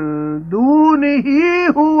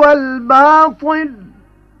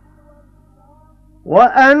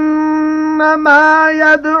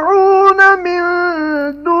يدعون من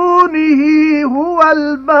دونه هو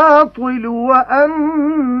الباطل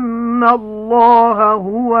وأن الله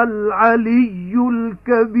هو العلي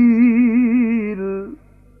الكبير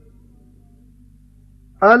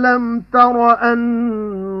ألم تر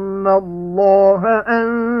أن الله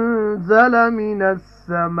أنزل من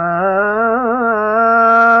السماء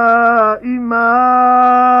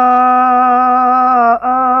ماء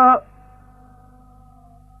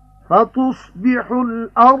فتصبح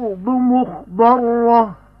الأرض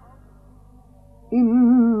مخضرة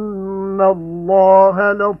إن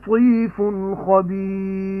الله لطيف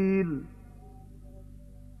خبير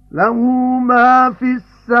له ما في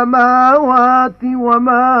السماوات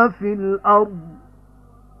وما في الأرض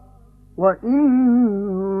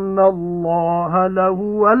وإن الله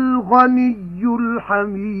لهو الغني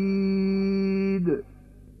الحميد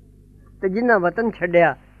ਤੇ ਜਿਨ੍ਹਾਂ ਵਤਨ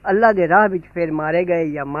ਛੱਡਿਆ ਅੱਲਾ ਦੇ ਰਾਹ ਵਿੱਚ ਫਿਰ ਮਾਰੇ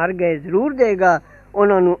ਗਏ ਜਾਂ ਮਰ ਗਏ ਜ਼ਰੂਰ ਦੇਗਾ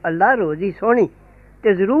ਉਹਨਾਂ ਨੂੰ ਅੱਲਾ ਰੋਜ਼ੀ ਸੋਹਣੀ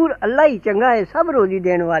ਤੇ ਜ਼ਰੂਰ ਅੱਲਾ ਹੀ ਚੰਗਾ ਹੈ ਸਭ ਰੋਜ਼ੀ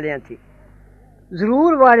ਦੇਣ ਵਾਲਿਆਂ ਸੀ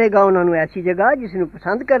ਜ਼ਰੂਰ ਵਾੜੇਗਾ ਉਹਨਾਂ ਨੂੰ ਐਸੀ ਜਗ੍ਹਾ ਜਿਸ ਨੂੰ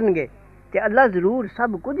ਪਸੰਦ ਕਰਨਗੇ ਤੇ ਅੱਲਾ ਜ਼ਰੂਰ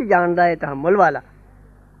ਸਭ ਕੁਝ ਜਾਣਦਾ ਹੈ ਤਹਮਲ ਵਾਲਾ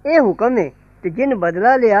ਇਹ ਹੁਕਮ ਹੈ ਤੇ ਜਿਨ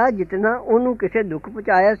ਬਦਲਾ ਲਿਆ ਜਿਤਨਾ ਉਹਨੂੰ ਕਿਸੇ ਦੁੱਖ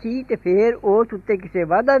ਪਹੁੰਚਾਇਆ ਸੀ ਤੇ ਫਿਰ ਉਸ ਉੱਤੇ ਕਿਸੇ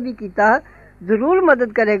ਵਾਅਦਾ ਵੀ ਕੀਤਾ ਜ਼ਰੂਰ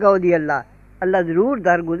ਮਦਦ ਕਰੇਗਾ ਉਹਦੀ ਅੱਲਾ ਜ਼ਰੂਰ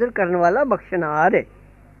ਦਰਗੁਜ਼ਰ ਕਰਨ ਵਾਲਾ ਬਖਸ਼ਣਹਾਰ ਹੈ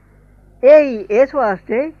ਇਹ ਇਸ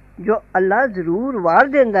ਵਾਸਤੇ ਜੋ ਅੱਲਾ ਜ਼ਰੂਰ ਵਾਰ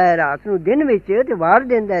ਦਿੰਦਾ ਹੈ ਰਾਤ ਨੂੰ ਦਿਨ ਵਿੱਚ ਤੇ ਵਾਰ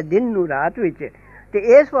ਦਿੰਦਾ ਹੈ ਦਿਨ ਨੂੰ ਰਾਤ ਵਿੱਚ ਤੇ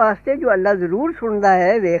ਇਸ ਵਾਸਤੇ ਜੋ ਅੱਲਾ ਜ਼ਰੂਰ ਸੁਣਦਾ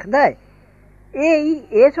ਹੈ ਵੇਖਦਾ ਹੈ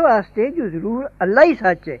ਇਹ ਇਸ ਵਾਸਤੇ ਜੋ ਜ਼ਰੂਰ ਅੱਲਾ ਹੀ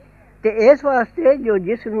ਸੱਚ ਹੈ ਤੇ ਇਸ ਵਾਸਤੇ ਜੋ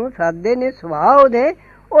ਜਿਸ ਨੂੰ ਸਾਦੇ ਨੇ ਸਵਾ ਉਹਦੇ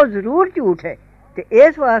ਉਹ ਜ਼ਰੂਰ ਝੂਠ ਹੈ ਤੇ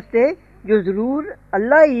ਇਸ ਵਾਸਤੇ ਜੋ ਜ਼ਰੂਰ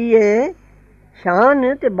ਅੱਲਾ ਹੀ ਹੈ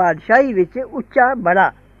ਸ਼ਾਨ ਤੇ ਬਾਦਸ਼ਾਹੀ ਵਿੱਚ ਉੱਚਾ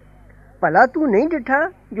ਬੜਾ ਭਲਾ ਤੂੰ ਨਹੀਂ ਡਿਠਾ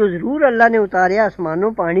ਜੋ ਜ਼ਰੂਰ ਅੱਲਾ ਨੇ ਉਤਾਰਿਆ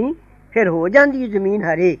ਅਸਮਾਨੋਂ ਪਾਣੀ ਫਿਰ ਹੋ ਜਾਂਦੀ ਜ਼ਮੀਨ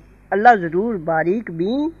ਹਰੇ ਅੱਲਾ ਜ਼ਰੂਰ ਬਾਰੀਕ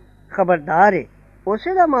ਵੀ ਖਬਰਦਾਰ ਹੈ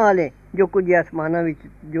ਉਸੇ ਦਾ ਮਾਲ ਹੈ ਜੋ ਕੁਝ ਅਸਮਾਨਾਂ ਵਿੱਚ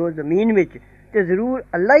ਜੋ ਜ਼ਮੀਨ ਵਿੱਚ ਤੇ ਜ਼ਰੂਰ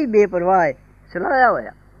ਅੱਲਾ ਹੀ ਬੇਪਰਵਾਹ ਹੈ ਸਲਾਇਆ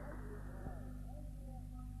ਹੋਇਆ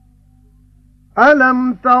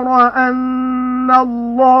أَلَمْ تَرَ أَنَّ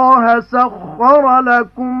اللَّهَ سَخَّرَ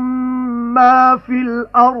لَكُم مَّا فِي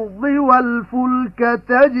الْأَرْضِ وَالْفُلْكَ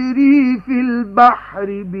تَجْرِي فِي الْبَحْرِ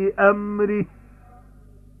بِأَمْرِهِ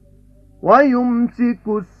وَيُمْسِكُ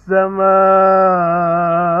السَّمَاءَ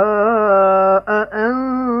أَن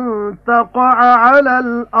تَقَعَ عَلَى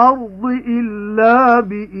الْأَرْضِ إِلَّا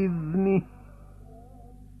بِإِذْنِهِ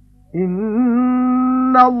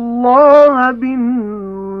إِنَّ اللَّهَ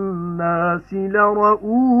بِالنَّاسِ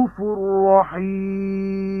لَرَءُوفٌ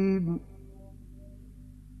رَحِيمٌ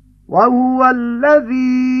وَهُوَ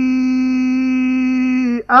الَّذِي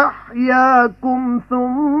أَحْيَاكُمْ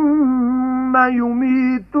ثُمَّ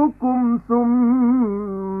يُمِيتُكُمْ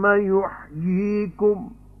ثُمَّ يُحْيِيكُمْ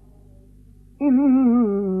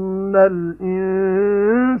إِنَّ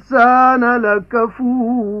الْإِنسَانَ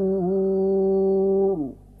لَكَفُورٌ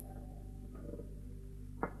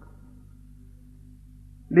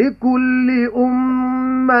لِكُلِّ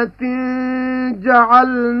أُمَّةٍ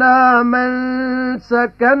جَعَلْنَا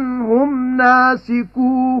مَنسَكًا هُمْ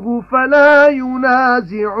نَاسِكُوهُ فَلَا يُنَازِعُنَّكَ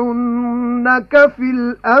فِي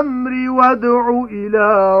الْأَمْرِ وَادْعُ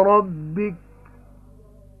إِلَى رَبِّكَ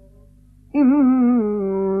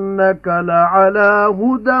إِنَّكَ لَعَلَى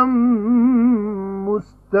هُدًى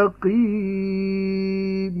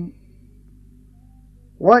مُسْتَقِيمٍ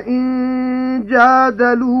وَإِن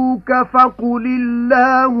جَادَلُوكَ فَقُلِ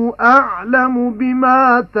اللَّهُ أَعْلَمُ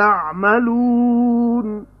بِمَا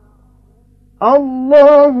تَعْمَلُونَ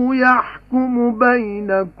اللَّهُ يَحْكُمُ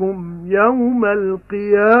بَيْنَكُمْ يَوْمَ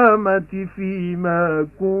الْقِيَامَةِ فِيمَا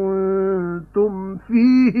كُنتُمْ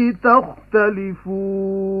فِيهِ تَخْتَلِفُونَ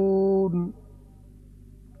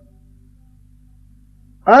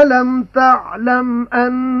أَلَمْ تَعْلَمْ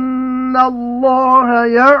أَنَّ اللَّهَ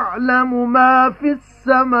يَعْلَمُ مَا فِي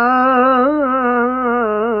السَّمَاءِ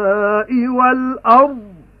وَالْأَرْضِ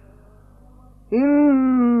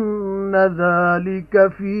إِنَّ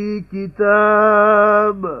ذَلِكَ فِي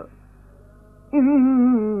كِتَابٍ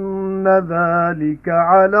إِنَّ ذَلِكَ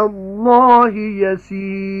عَلَى اللَّهِ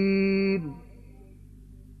يَسِيرٌ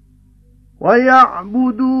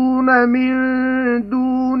وَيَعْبُدُونَ مِن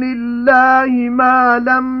دُونِ اللَّهِ مَا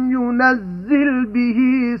لَمْ يُنَزِّلْ بِهِ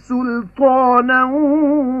سُلْطَانًا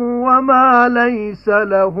وَمَا لَيْسَ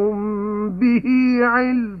لَهُم بِهِ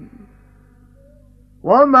عِلْمٌ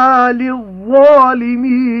وَمَا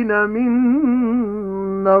لِلظَّالِمِينَ مِن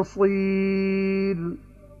نَّصِيرٍ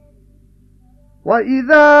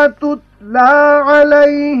وَإِذَا تُتْلَى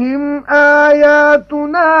عَلَيْهِمْ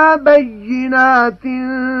آيَاتُنَا بَيِّنَاتٍ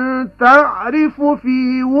تَعْرِفُ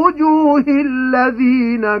فِي وُجُوهِ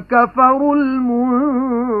الَّذِينَ كَفَرُوا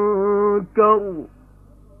الْمُنكَرَ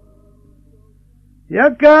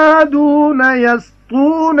يَكَادُونَ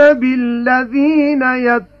يَسْطُونَ بِالَّذِينَ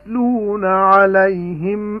يَتْلُونَ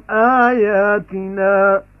عَلَيْهِمْ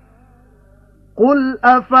آيَاتِنَا قُلْ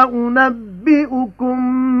أَفَأُنَبِّئُكُم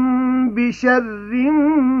بِشَرٍّ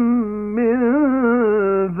مِّن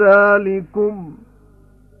ذَلِكُمْ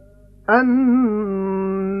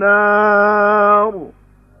النَّارُ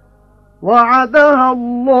وَعَدَهَا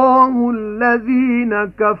اللَّهُ الَّذِينَ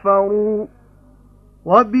كَفَرُوا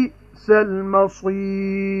وَبِئْسَ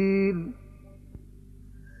الْمَصِيرُ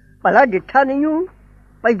ਭਲਾ ਡਿੱਠਾ ਨਹੀਂ ਹੂੰ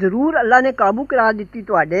ਭਾਈ ਜ਼ਰੂਰ ਅੱਲਾ ਨੇ ਕਾਬੂ ਕਰਾ ਦਿੱਤੀ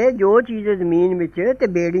ਤੁਹਾਡੇ ਜੋ ਚੀਜ਼ ਜ਼ਮੀਨ ਵਿੱਚ ਤੇ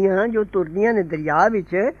ਬੇੜੀਆਂ ਜੋ ਤੁਰਦੀਆਂ ਨੇ ਦਰਿਆ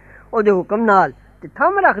ਵਿੱਚ ਉਹਦੇ ਹੁਕਮ ਨਾਲ ਤੇ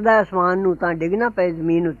ਥੰਮ ਰੱਖਦਾ ਹੈ ਅਸਮਾਨ ਨੂੰ ਤਾਂ ਡਿੱਗ ਨਾ ਪਏ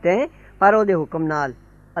ਜ਼ਮੀਨ ਉੱਤੇ ਪਰ ਉਹਦੇ ਹੁਕਮ ਨਾਲ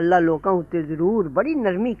ਅੱਲਾ ਲੋਕਾਂ ਉੱਤੇ ਜ਼ਰੂਰ ਬੜੀ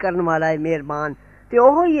ਨਰਮੀ ਕਰਨ ਵਾਲਾ ਹੈ ਮਿਹਰਬਾਨ ਤੇ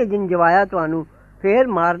ਉਹ ਹੀ ਹੈ ਜਿਨ ਜਵਾਇਆ ਤੁਹਾਨੂੰ ਫੇਰ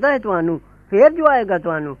ਮਾਰਦਾ ਹੈ ਤੁਹਾਨੂੰ ਫੇਰ ਜਵਾਏਗਾ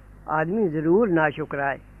ਤੁਹਾਨੂੰ ਆਦਮੀ ਜ਼ਰੂਰ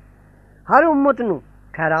ਨਾਸ਼ੁਕਰਾ ਹੈ ਹਰ ਉਮਤ ਨੂੰ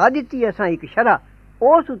ਠਹਿਰਾ ਦਿੱਤੀ ਅਸਾਂ ਇੱਕ ਸ਼ਰਾ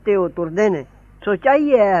ਉਸ ਉੱਤੇ ਉਹ ਤੁਰਦੇ ਨੇ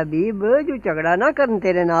ਸੋਚਾਈਏ ਹਬੀਬ ਜੋ ਝਗੜਾ ਨਾ ਕਰਨ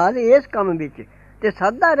ਤੇਰੇ ਨਾਲ ਇਸ ਕੰਮ ਵਿੱਚ ਤੇ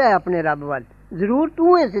ਸੱਦਾ ਰਹਿ ਆਪਣੇ ਰੱਬ ਵੱਲ ਜ਼ਰੂਰ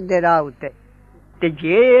ਤੂੰ ਹੈ ਸਿੱਧੇ ਰਾਹ ਉੱਤੇ ਤੇ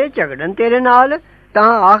ਜੇ ਝਗੜਨ ਤੇਰੇ ਨਾਲ ਤਾਂ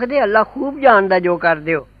ਆਖਦੇ ਅੱਲਾ ਖੂਬ ਜਾਣਦਾ ਜੋ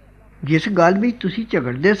ਕਰਦੇ ਹੋ ਜਿਸ ਗੱਲ ਵਿੱਚ ਤੁਸੀਂ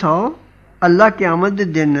ਝਗੜਦੇ ਸੋ ਅੱਲਾ ਕਿਆਮਤ ਦੇ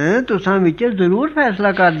ਦਿਨ ਤੁਸਾਂ ਵਿੱਚ ਜ਼ਰੂਰ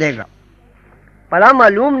ਫੈਸਲਾ ਕਰ ਦੇਗਾ ਭਲਾ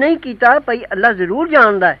ਮਾਲੂਮ ਨਹੀਂ ਕੀਤਾ ਭਈ ਅੱਲਾ ਜ਼ਰੂਰ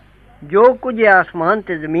ਜਾਣਦਾ ਹੈ ਜੋ ਕੁਝ ਹੈ ਆਸਮਾਨ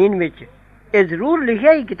ਤੇ ਜ਼ਮੀਨ ਵਿੱਚ ਇਹ ਜ਼ਰੂਰ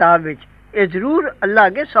ਲਿਖਿਆ ਹੀ ਕਿਤਾਬ ਵਿੱਚ ਇਹ ਜ਼ਰੂਰ ਅੱਲਾ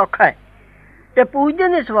ਅੱਗੇ ਸੌਖਾ ਹੈ ਤੇ ਪੂਜਦੇ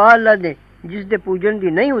ਨੇ ਸਵਾਲ ਅੱਲਾ ਦੇ ਜਿਸ ਦੇ ਪੂਜਣ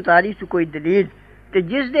ਦੀ ਨਹੀਂ ਉਤਾਰੀ ਸੀ ਕੋਈ ਦਲੀਲ ਤੇ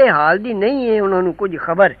ਜਿਸ ਦੇ ਹਾਲ ਦੀ ਨਹੀਂ ਹੈ ਉਹਨਾਂ ਨੂੰ ਕੁਝ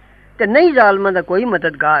ਖਬਰ ਤੇ ਨਹੀਂ ਜ਼ਾਲਮਾਂ ਦਾ ਕੋਈ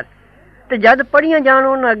ਮਦਦਗਾਰ ਤੇ ਜਦ ਪੜੀਆਂ ਜਾਣ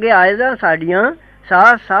ਉਹਨਾਂ ਅੱਗੇ ਆਇਜ਼ਾਂ ਸਾਡੀਆਂ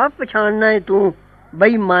ਸਾਫ਼ ਸਾਫ਼ ਪਛਾਣਨਾ ਹੈ ਤੂੰ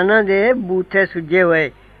ਬੇਈਮਾਨਾਂ ਦੇ ਬੂਥੇ ਸੁੱਜੇ ਹੋਏ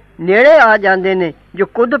ਨੇੜੇ ਆ ਜਾਂਦੇ ਨੇ ਜੋ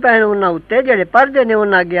ਕੁੱਦ ਪੈਣ ਉਹਨਾਂ ਉੱਤੇ ਜਿਹੜੇ ਪੜ੍ਹਦੇ ਨੇ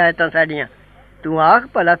ਉਹਨਾਂ ਅੱਗੇ ਆਇਤਾਂ ਸਾਡੀਆਂ ਤੂੰ ਆਖ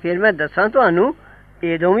ਭਲਾ ਫਿਰ ਮੈਂ ਦੱਸਾਂ ਤੁਹਾਨੂੰ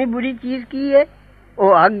ਇਹਦੋਂ ਵੀ ਬੁਰੀ ਚੀਜ਼ ਕੀ ਹੈ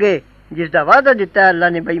ਉਹ ਅੱਗੇ ਜਿਸ ਦਾ ਵਾਅਦਾ ਦਿੱਤਾ ਅੱਲਾ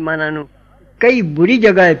ਨੇ ਬੇਈਮਾਨਾਂ ਨੂੰ ਕਈ ਬੁਰੀ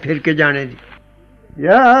ਜਗ੍ਹਾ ਹੈ ਫਿਰ ਕੇ ਜਾਣੇ ਦੀ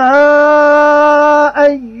يا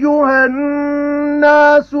أيها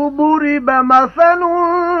الناس ضرب مثل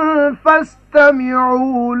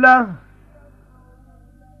فاستمعوا له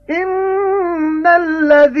إن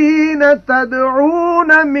الذين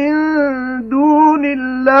تدعون من دون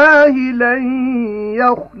الله لن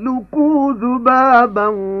يخلقوا ذبابا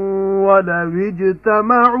ولو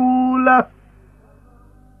اجتمعوا له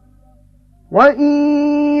وَإِن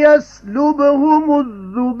يَسْلُبْهُمُ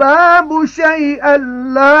الذُّبَابُ شَيْئًا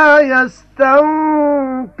لَّا يَسْتَنقِذُوهُ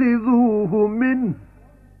مِنْهُ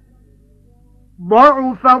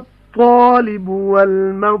ضَعُفَ الطَّالِبُ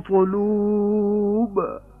وَالْمَطْلُوبُ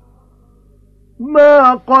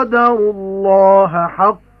مَا قَدَرُوا اللَّهَ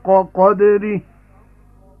حَقَّ قَدْرِهِ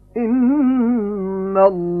إِنَّ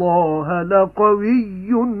اللَّهَ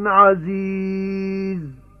لَقَوِيٌّ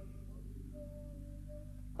عَزِيزٌ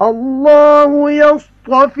الله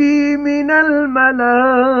يصطفي من الملائكة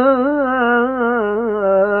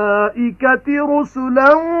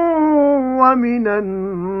رسلا ومن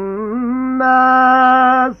الناس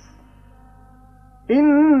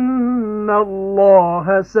إن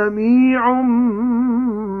الله سميع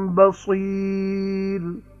بصير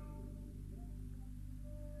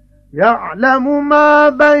يعلم ما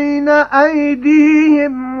بين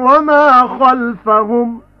أيديهم وما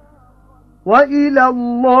خلفهم وَإِلَى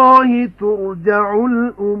اللَّهِ تُرْجَعُ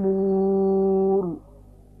الْأُمُورُ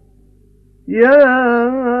يَا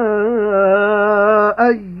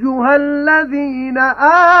أَيُّهَا الَّذِينَ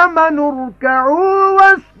آمَنُوا ارْكَعُوا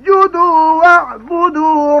وَاسْجُدُوا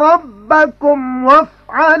وَاعْبُدُوا رَبَّكُمْ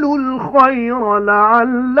وَافْعَلُوا الْخَيْرَ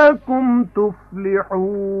لَعَلَّكُمْ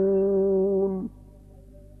تُفْلِحُونَ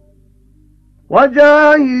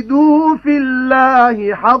وَجَاهِدُوا فِي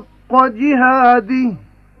اللَّهِ حَقَّ جِهَادِهِ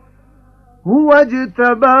هُوَ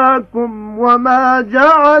اجْتَبَاكُمْ وَمَا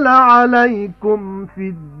جَعَلَ عَلَيْكُمْ فِي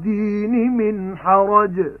الدِّينِ مِنْ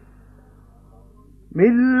حَرَجٍ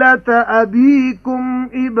مِلَّةَ أَبِيكُمْ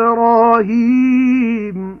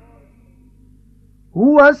إِبْرَاهِيمَ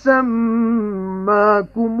هُوَ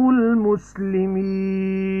سَمَّاكُمُ الْمُسْلِمِينَ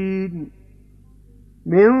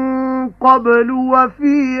مِنْ قَبْلُ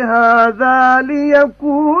وَفِي هَذَا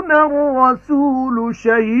لِيَكُونَ الرَّسُولُ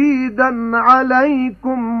شَهِيدًا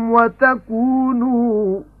عَلَيْكُمْ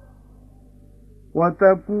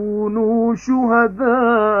وَتَكُونُوا شُهَدَاءَ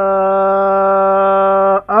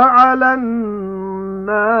عَلَى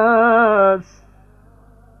النَّاسِ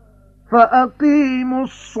فَأَقِيمُوا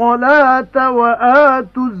الصَّلَاةَ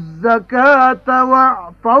وَآتُوا الزَّكَاةَ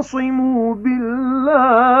وَاعْتَصِمُوا بِاللَّهِ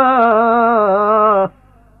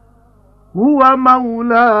هُوَ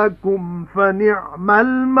مَوْلَاكُمْ فَنِعْمَ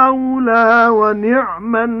الْمَوْلَى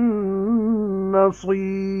وَنِعْمَ النَّصِيرُ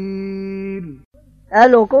اے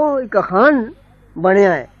لوکو ایک خان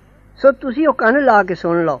ਬਣਿਆ ਹੈ ਸੋ ਤੁਸੀਂ ਉਹ ਕੰਨ ਲਾ ਕੇ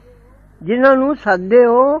ਸੁਣ ਲਓ ਜਿਨ੍ਹਾਂ ਨੂੰ ਸੱਦਦੇ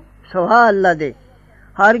ਹੋ ਸਵਾ ਅੱਲਾ ਦੇ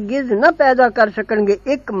ਹਰਗਿਜ਼ ਨਾ ਪੈਦਾ ਕਰ ਸਕਣਗੇ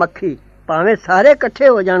ਇੱਕ ਮੱਖੀ ਭਾਵੇਂ ਸਾਰੇ ਇਕੱਠੇ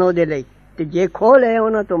ਹੋ ਜਾਣ ਉਹਦੇ ਲਈ ਤੇ ਜੇ ਖੋਹ ਲਏ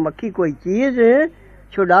ਉਹਨਾਂ ਤੋਂ ਮੱਖੀ ਕੋਈ ਚੀਜ਼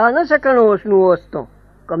ਛੁਡਾ ਨਾ ਸਕਣ ਉਸ ਨੂੰ ਉਸ ਤੋਂ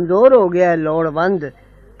ਕਮਜ਼ੋਰ ਹੋ ਗਿਆ ਲੋੜਵੰਦ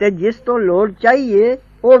ਤੇ ਜਿਸ ਤੋਂ ਲੋੜ ਚਾਹੀਏ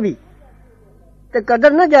ਉਹ ਵੀ ਤੇ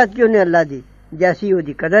ਕਦਰ ਨਾ ਜਾਤੀ ਉਹਨੇ ਅੱਲਾ ਦੀ ਜੈਸੀ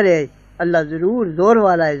ਉਹਦੀ ਕਦਰ ਹੈ ਅੱਲਾ ਜ਼ਰੂਰ ਜ਼ੋਰ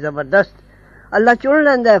ਵਾਲਾ ਹੈ ਜ਼ਬਰਦਸਤ ਅੱਲਾ ਚੁਣ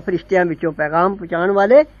ਲੈਂਦਾ ਹੈ ਫਰਿਸ਼ਤਿਆਂ ਵਿੱਚੋਂ ਪੈਗਾਮ ਪਹੁੰਚਾਉਣ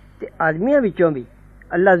ਵਾਲੇ ਤੇ ਆਦਮੀਆਂ ਵਿੱਚੋਂ ਵੀ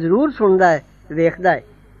ਅੱਲਾ ਜ਼ਰੂਰ ਸੁਣਦਾ ਹੈ ਵੇਖਦਾ ਹੈ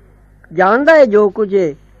ਜਾਣਦਾ ਹੈ ਜੋ ਕੁਝ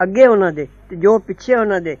ਅੱਗੇ ਉਹਨਾਂ ਦੇ ਤੇ ਜੋ ਪਿੱਛੇ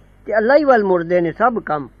ਉਹਨਾਂ ਦੇ ਤੇ ਅੱਲਾ ਹੀ ਵੱਲ ਮੁੜਦੇ ਨੇ ਸਭ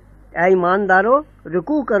ਕੰਮ ਐ ਇਮਾਨਦਾਰੋ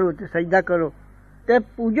ਰੁਕੂ ਕਰੋ ਤੇ ਸਜਦਾ ਕਰੋ ਤੇ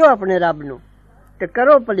ਪੂਜੋ ਆਪਣੇ ਰੱਬ ਨੂੰ ਤੇ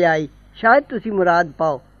ਕਰੋ ਭਲਾਈ ਸ਼ਾਇਦ ਤੁਸੀਂ ਮੁਰਾਦ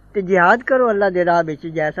ਪਾਓ ਤੇ ਜਿਹਾਦ ਕਰੋ ਅੱਲਾ ਦੇ ਰਾਹ ਵਿੱਚ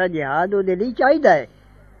ਜੈਸਾ ਜਿਹਾਦ ਉਹਦੇ ਲਈ ਚਾਹੀਦਾ ਹੈ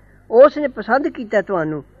ਉਸ ਨੇ ਪਸੰਦ ਕੀਤਾ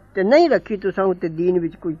ਤੁਹਾਨੂੰ ਤੇ ਨਹੀਂ ਰੱਖੀ ਤੁਸਾਂ ਉੱਤੇ ਦੀਨ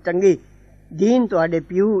ਵਿੱਚ ਕੋਈ ਤੰਗੀ दीन तुहाडे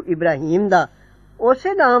प्यू इब्राहिम दा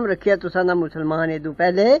उसे नाम रखिया तुसां दा मुसलमान इदों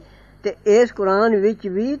पहले ते इस कुरान विच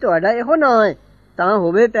भी तुहाडा इहो नाम है तां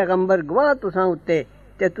होवे पैगंबर गवाह तुसां उत्ते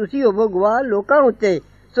ते तुसी होवो गवाह लोकां उत्ते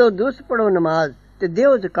सो दुस पढ़ो नमाज ते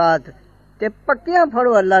दिओ ज़कात ते पक्कियां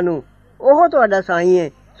फड़ो अल्लाह नू ओहो तुहाडा साईं है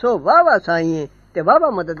सो वाह वाह साईं है ते वाह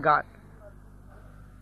वाह मददगार